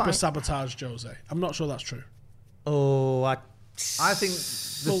has got a Pogba point. sabotaged Jose. I'm not sure that's true. Oh, I think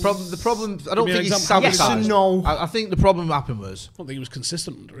the problem. I don't me an think he's example. Yes sabotaged. and no. I think the problem happened was I don't think he was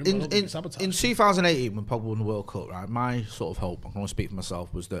consistent under him. but I don't think he sabotaged. in 2018 when Pogba won the World Cup. Right, my sort of hope, I'm going to speak for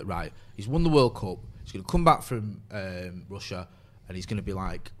myself, was that right, he's won the World Cup. He's going to come back from Russia, and he's going to be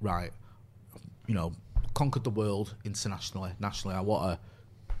like, right, conquered the world internationally, nationally. I want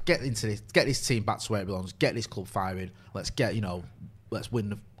to get into this, get this team back to where it belongs, get this club firing. Let's let's win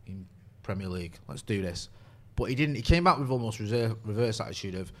the Premier League. Let's do this. But he didn't. He came back with almost reverse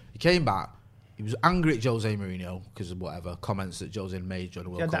attitude of. He came back. He was angry at Jose Mourinho because of whatever comments that Jose made during the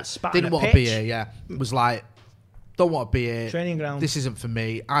World Yeah, Cup. that spat Didn't on the want to be pitch. here. Yeah, was like, don't want to be here. Training ground. This isn't for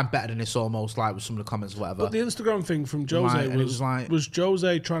me. I'm better than this. Almost like with some of the comments, or whatever. But the Instagram thing from Jose Right, and it was like- was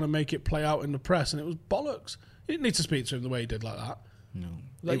Jose trying to make it play out in the press, and it was bollocks. You didn't need to speak to him the way he did like that. No.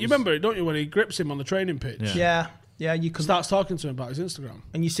 Like, you remember it, don't you, when he grips him on the training pitch? Yeah. Yeah, you can. Starts talking to him about his Instagram.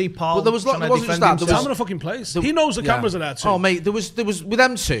 And you see Paul. But there was trying to wasn't just defend that, there Time was- in a fucking place. He knows the cameras are there too. Oh mate, there was with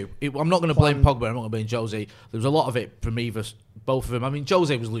them two. I'm not going to blame Pogba. I'm not going to blame Jose. There was a lot of it from both of them. I mean,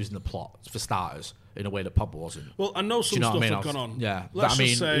 Jose was losing the plot for starters in a way that Pogba wasn't. Well, I know Do some you know stuff what I mean? had gone on. Yeah, Let's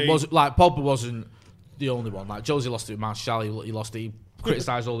just say it was like Pogba wasn't the only one. Like Jose lost it with Martial. He lost it. He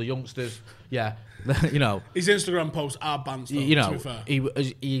criticise all the youngsters. Yeah, you know. His Instagram posts are banned. You know, to be fair.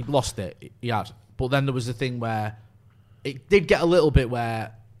 he lost it. He had, but then there was the thing where it did get a little bit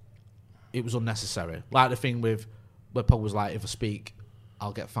where it was unnecessary. Like the thing where Pogba was like, "If I speak,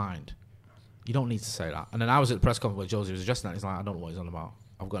 I'll get fined." You don't need to say that. And then I was at the press conference where Josie was addressing that. He's like, "I don't know what he's on about.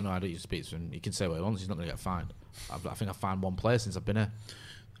 I've got no idea you speak to him. He can say what he wants. He's not going to get fined." I think I've fined one player since I've been here.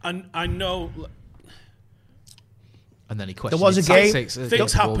 And I know. And then he questioned. There was a game.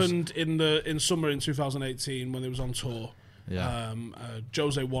 Things happened in summer in 2018 when they was on tour. Yeah.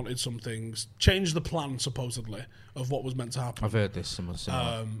 Jose wanted some things, changed the plan supposedly of what was meant to happen. I've heard this. Someone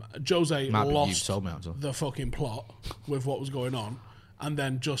similar. Jose lost told me, the fucking plot with what was going on, and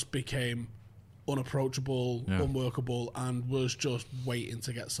then just became unapproachable, unworkable, and was just waiting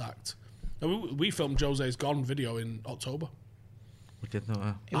to get sacked. And we filmed Jose's Gone video in October. We did know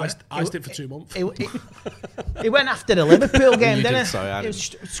that. I iced it for 2 months. He went after the Liverpool game, You didn't did, he? sorry, I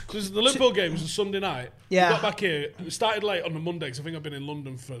Because the Liverpool game was a Sunday night. Yeah. We got back here. We started late on the Monday because I think I've been in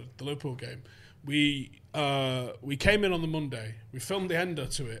London for the Liverpool game. We came in on the Monday. We filmed the ender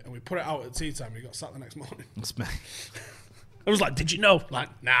to it and we put it out at tea time. And we got sacked the next morning. That's me. I was like, "Did you know?" Like,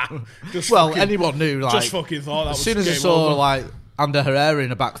 nah. Well, anyone knew. Like, just fucking thought that was as soon as I game saw over. like Ander Herrera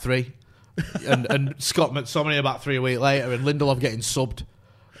in a back three, and Scott McTominay a back three a week later, and Lindelof getting subbed.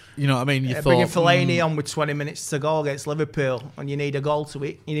 You know what I mean? You thought bringing Fellaini on with 20 minutes to go against Liverpool, and you need a goal to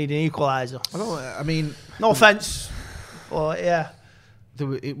it. You need an equaliser. I mean, No offence, but yeah,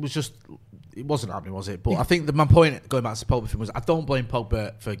 it was just. It wasn't happening, was it? But I think my point, going back to the Pogba thing, was I don't blame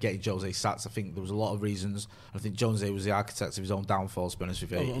Pogba for getting Jose sacked. I think there was a lot of reasons. I think Jose was the architect of his own downfall, to be honest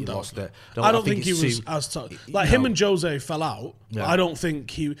with you. He lost it. I don't think he was as tough. Like, him and Jose fell out. Yeah. I don't think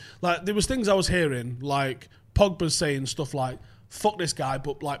he... Like, there was things I was hearing, like Pogba's saying stuff like, "Fuck this guy,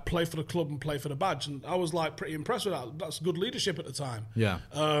 but like play for the club and play for the badge." And I was like pretty impressed with that. That's good leadership at the time. Yeah.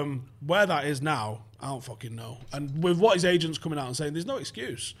 Where that is now, I don't fucking know. And with what his agent's coming out and saying, there's no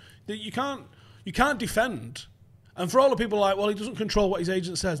excuse. You can't defend. And for all the people like, well, he doesn't control what his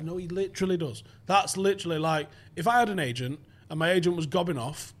agent says. No, he literally does. That's literally like, if I had an agent and my agent was gobbing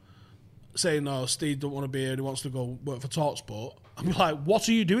off saying, "No, Steve don't want to be here and he wants to go work for TalkSport," I'm like, "What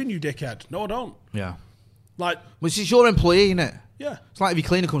are you doing, you dickhead?" No, I don't. Yeah. Like, Which is your employee, innit? yeah. It's like if your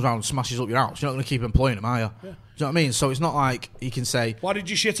cleaner comes around and smashes up your house, you're not going to keep employing him, are you? Yeah. Do you know what I mean? So it's not like he can say, "Why did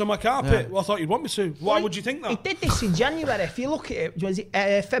you shit on my carpet?" Yeah. Well, I thought you'd want me to. Why would you think He that? did this in January. If you look at it, was it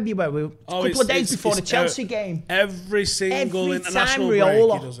February? A couple of days before the Chelsea game. Every single Every international time break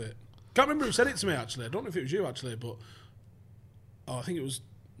Riola. he does it. Can't remember who said it to me, actually. I don't know if it was you, actually, but... Oh, I think it was...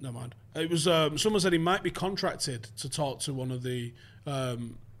 Never mind. It was... someone said he might be contracted to talk to one of the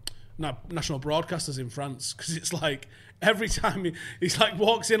national broadcasters in France, because it's like... Every time he's like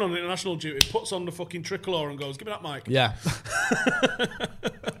walks in on international duty, puts on the fucking tricolour and goes, "Give me that mic." yeah.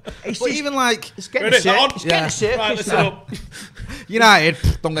 It's But just- even like it's getting Ready? a circus. On. It's getting a circus Right, listen now. up. United,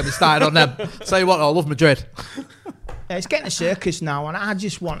 don't get me started on them. Tell you what, I love Madrid. It's getting a circus now, and I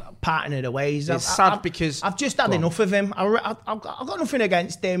just want parting of the ways. It's sad because... I've just had Go on. enough of him. I've got nothing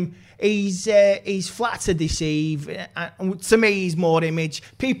against him. He's flat to deceive. And to me, he's more image.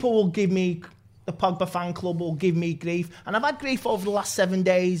 People will give me... The Pogba fan club will give me grief. And I've had grief over the last 7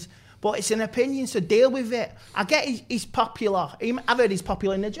 days. But it's an opinion, so deal with it. I get he's popular. I've heard he's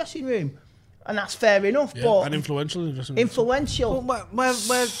popular in the dressing room. And that's fair enough. Yeah, but and influential in the dressing room. influential. Well,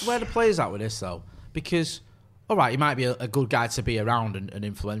 where the players at with this, though? Because... All right, he might be a good guy to be around and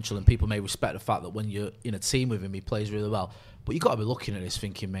influential, and people may respect the fact that when you're in a team with him, he plays really well. But you've got to be looking at this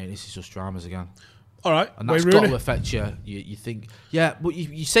thinking, mate, this is just dramas again. All right. And that's got to affect you. You think, yeah, but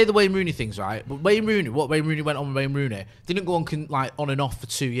you say the Wayne Rooney things, right? But Wayne Rooney went on with Wayne Rooney, didn't go on and off for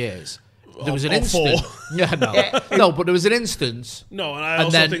 2 years. There was an instance. Yeah, no. No, but there was an instance. No, and I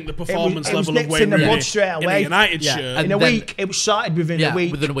also think the performance it was level of nipped Wayne in the Rooney bud straight in away. a United Yeah, shirt. and In a then- week. It was started within a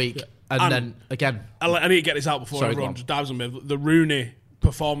week. Within a week. And then, again... I need to get this out before Sorry, everyone go on. just dives on me. The Rooney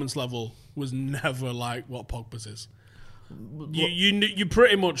performance level was never like what Pogba's is. You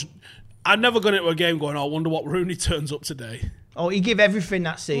pretty much... I've never gone into a game going, "Oh, I wonder what Rooney turns up today." Oh, he gave everything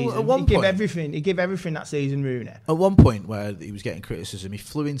that season. Well, at one He gave point- everything. He gave everything that season, Rooney. At one point where he was getting criticism, he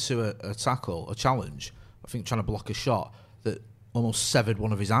flew into a tackle, a challenge, I think trying to block a shot, that almost severed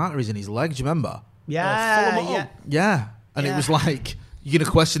one of his arteries in his leg. Do you remember? Yeah, Fulham at yeah. home. Yeah. And it was like, you're going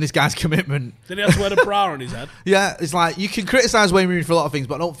to question this guy's commitment. Did he have to wear the bra on his head? Yeah, it's like, you can criticise Wayne Rooney for a lot of things,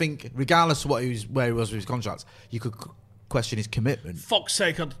 but I don't think, regardless of where he was with his contracts, you could question his commitment. Fuck's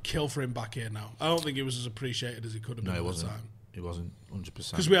sake, I'd kill for him back here now. I don't think he was as appreciated as he could have been No, it at the wasn't. time. It wasn't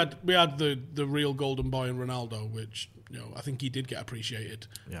 100%. Because we had the real golden boy in Ronaldo, which I think he did get appreciated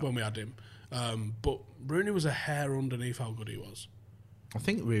when we had him. But Rooney was a hair underneath how good he was. I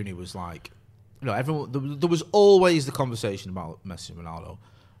think Rooney was like, everyone. There was always the conversation about Messi and Ronaldo,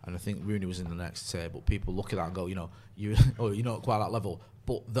 and I think Rooney was in the next tier. But people look at that and go, you're not quite at that level.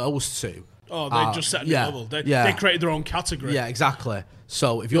 But those two. Oh, they just set a new level. They created their own category. Yeah, exactly.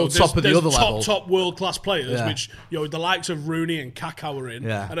 So if you're top of the other level, top world class players, which the likes of Rooney and Kaká were in,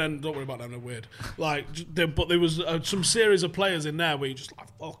 and then don't worry about them, they're weird. But there was some series of players in there where you just like,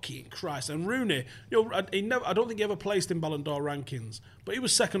 fucking Christ. And Rooney, I don't think he ever placed in Ballon d'Or rankings, but he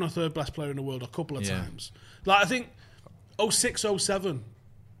was second or third best player in the world a couple of times. I think 06, 07,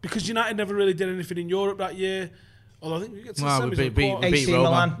 because United never really did anything in Europe that year. Although I think we get to the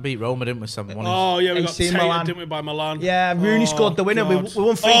semis. beat Roma, didn't we? 7-1. Oh, yeah, we got taken, didn't we, by Milan? Yeah, Rooney scored the winner. We won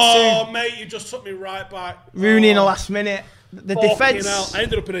 3-2. Oh, mate, you just took me right back. Rooney in the last minute. The defence. I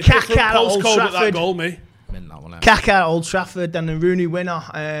ended up in a different postcode at that goal, me. Kaká at Old Trafford and the Rooney winner.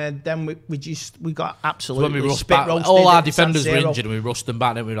 Then we got absolutely all our defenders were injured and we rushed them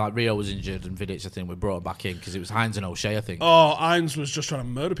back. Then we Rio was injured and Vidic, I think, we brought him back in because it was Hines and O'Shea, I think. Oh, Hines was just trying to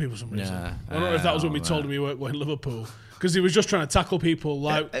murder people for some reason. I don't know if that was when we told him he worked in Liverpool. Because he was just trying to tackle people.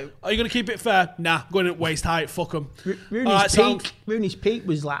 Are you going to keep it fair? Nah, going at waist height, fuck him. Rooney's peak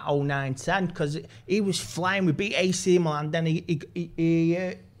was like 09-10 because he was flying. We beat AC Milan, then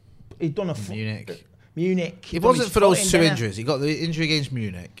he'd done a... Munich. It wasn't for those two injuries. He got the injury against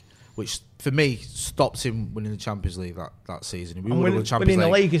Munich, which for me stopped him winning the Champions League that season. We would have won the Champions League.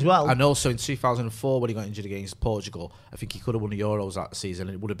 The league as well. And also in 2004 when he got injured against Portugal, I think he could have won the Euros that season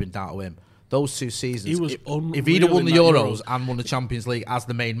and it would have been down to him. Those 2 seasons, if he'd have won the Euros and won the Champions League as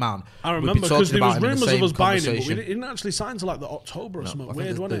the main man, I remember because there was rumours of us buying him, but we didn't actually sign until the October or something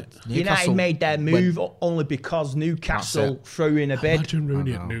weird, wasn't it? United made their move only because Newcastle threw in a bid. Imagine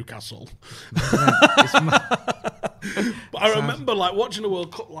Rooney at Newcastle. But I remember watching the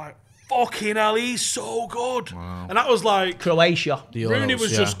World Cup, fucking hell, he's so good. Wow. And that was Croatia. Rooney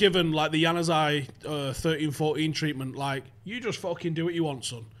was just given the Januzaj 13-14 treatment. You just fucking do what you want,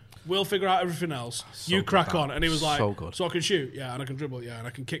 son. We'll figure out everything else. You crack on. And he was so I can shoot, yeah, and I can dribble, yeah, and I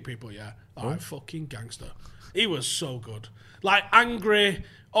can kick people, yeah. All right, fucking gangster. He was so good. Angry,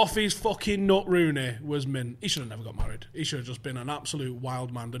 off his fucking nut Rooney was mint. He should have never got married. He should have just been an absolute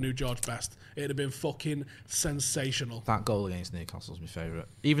wild man, the new George Best. It'd have been fucking sensational. That goal against Newcastle's my favourite.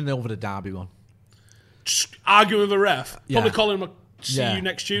 Even over the Derby one. Just arguing with the ref. Probably calling him see you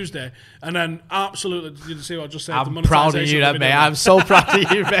next Tuesday, and then absolutely, did you see what I just said? I'm proud of you, mate. I'm so proud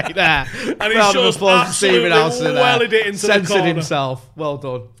of you, mate. There, and he just absolutely wellied it into the corner. Himself. Well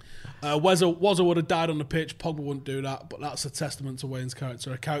done. Wazza would have died on the pitch. Pogba wouldn't do that, but that's a testament to Wayne's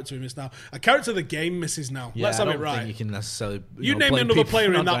character. A character he missed now. A character the game misses now. Let's have it right. Think you can necessarily. You name another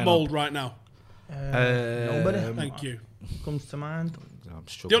player in that mould right now. Nobody. Thank you. Comes to mind. I'm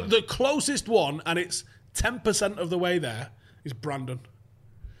struggling. The closest one, and it's 10% of the way there, is Brandon.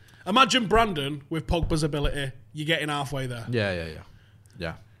 Imagine Brandon with Pogba's ability. You're getting halfway there.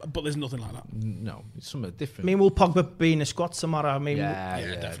 Yeah. But there's nothing like that. No, it's something different. Will Pogba be in the squad tomorrow?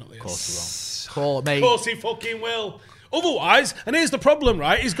 Yeah, definitely. Of course he will. Of course he fucking will. Otherwise, and here's the problem,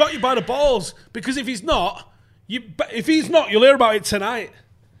 right? He's got you by the balls. Because if he's not, you'll hear about it tonight.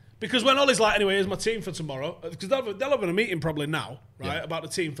 Because when Ollie's anyway, here's my team for tomorrow. Because they'll have a meeting probably now, right, about the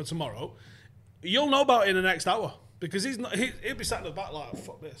team for tomorrow. You'll know about it in the next hour. Because he'll be sat in the back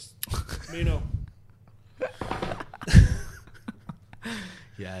fuck this. Me know.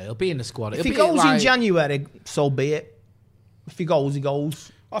 Yeah, he'll be in the squad. If he goes in January, so be it. If he goes, he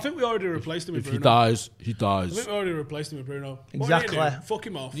goes. I think we already replaced him with Bruno. If he dies, he dies. I think we already replaced him with Bruno. Exactly. Fuck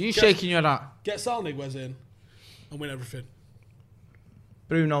him off. You shaking your head? Get Salniguez in and win everything.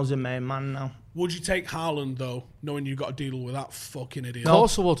 Bruno's the main man now. Would you take Haaland, though, knowing you've got to deal with that fucking idiot? Of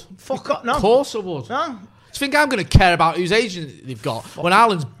course I would. Fuck up, no. Of course I would. No. Do you think I'm going to care about whose agent they've got when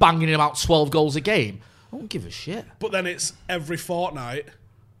Haaland's banging him out 12 goals a game? I don't give a shit. But then it's every fortnight.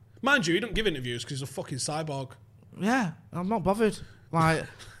 Mind you, he don't give interviews because he's a fucking cyborg. Yeah, I'm not bothered. I'm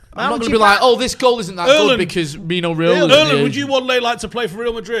not going to be oh, this goal isn't that good because Mino Real. Erling, would you one day like to play for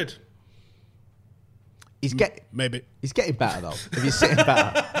Real Madrid? He's maybe. He's getting better though. If he's sitting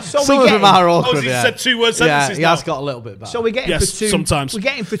better, so some of them are awkward. He said 2 sentences. He has got a little bit better. So we get him for 2. Sometimes we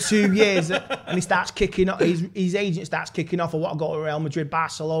get him for 2 years, and he starts kicking off. His agent starts kicking off. I want to go to Real Madrid,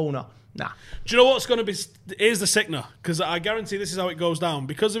 Barcelona. Nah. Do you know what's going to be? Here's the sickener, because I guarantee this is how it goes down.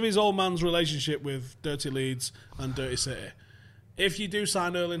 Because of his old man's relationship with Dirty Leeds and Dirty City, if you do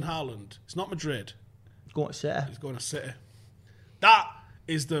sign Erling Haaland, it's not Madrid. He's going to City. He's going to City. That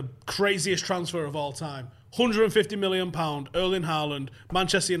is the craziest transfer of all time. £150 million, Erling Haaland,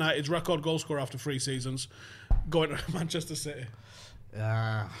 Manchester United's record goal scorer after 3 seasons, going to Manchester City.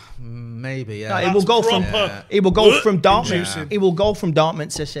 Maybe, yeah. No, he will go from Dortmund. Inducing. He will go from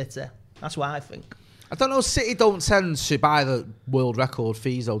Dortmund to City. That's what I think. I don't know. City don't tend to buy the world record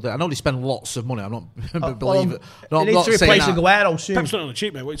fees, though. I know they spend lots of money. I'm not believe it. They need to replace Aguero soon. Pep's not on the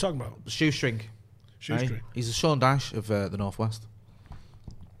cheap, mate. What are you talking about? Shoestring. Shoestring. He's a Sean Dyche of the Northwest.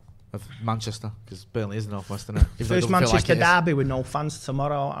 Of Manchester, because Burnley is the Northwest, isn't it? First Manchester derby with no fans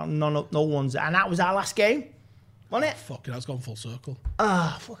tomorrow. No one's. And that was our last game, wasn't it? Fucking, that's gone full circle.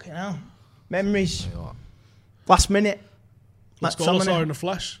 Fucking hell. Memories. You know what? Last minute. Let's go. I saw in the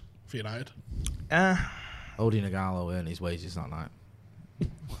flesh for United. Odi Nagalo earned his wages that night.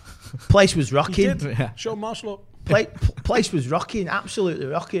 Place was rocking. Yeah. Show Marshall up. Place was rocking, absolutely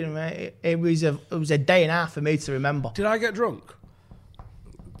rocking. Mate. It was a day and a half for me to remember. Did I get drunk?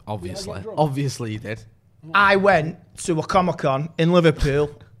 Obviously you did. I went to a Comic-Con in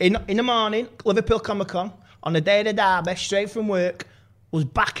Liverpool in the morning, Liverpool Comic-Con, on the day of the derby, straight from work, was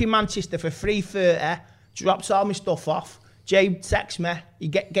back in Manchester for 3:30, dropped all my stuff off. Jay texts me, you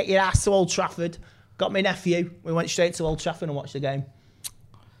get your ass to Old Trafford, got my nephew, we went straight to Old Trafford and watched the game.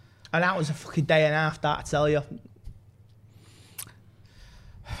 And that was a fucking day and a half, that I tell you.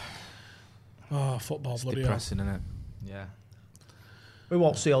 Oh, football, It's bloody depressing, isn't it? Yeah. We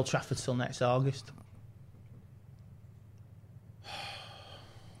won't see Old Trafford till next August.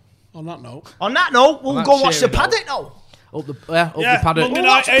 On that note, we'll go watch the Paddock now. Up the Paddock. Monday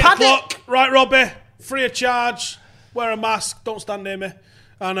night, 8 o'clock. Right, Robbie, free of charge. Wear a mask. Don't stand near me.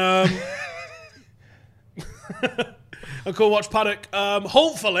 And and go watch Paddock.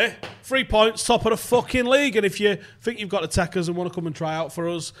 Hopefully, 3 points, top of the fucking league. And if you think you've got the techers and want to come and try out for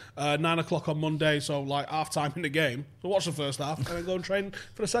us, 9 o'clock on Monday, so like half time in the game. So watch the first half and then go and train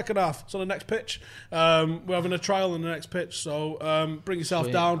for the second half. It's on the next pitch. We're having a trial in the next pitch, so bring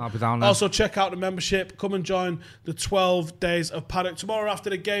yourself down. I'll be down there. Also, check out the membership. Come and join the 12 days of Paddock. Tomorrow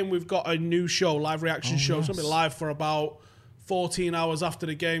after the game, we've got a new show, live reaction show. It's going to be live for about 14 hours after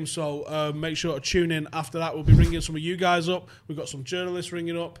the game, so make sure to tune in after that. We'll be ringing some of you guys up. We've got some journalists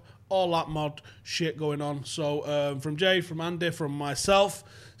ringing up, all that mod shit going on. So from Jay, from Andy, from myself,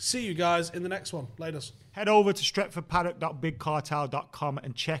 see you guys in the next one. Laters. Head over to stretfordpaddock.bigcartel.com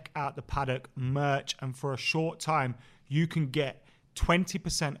and check out the Paddock merch. And for a short time, you can get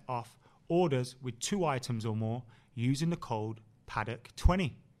 20% off orders with 2 items or more using the code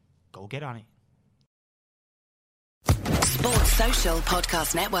Paddock20. Go get on it. Sports Social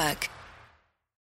Podcast Network.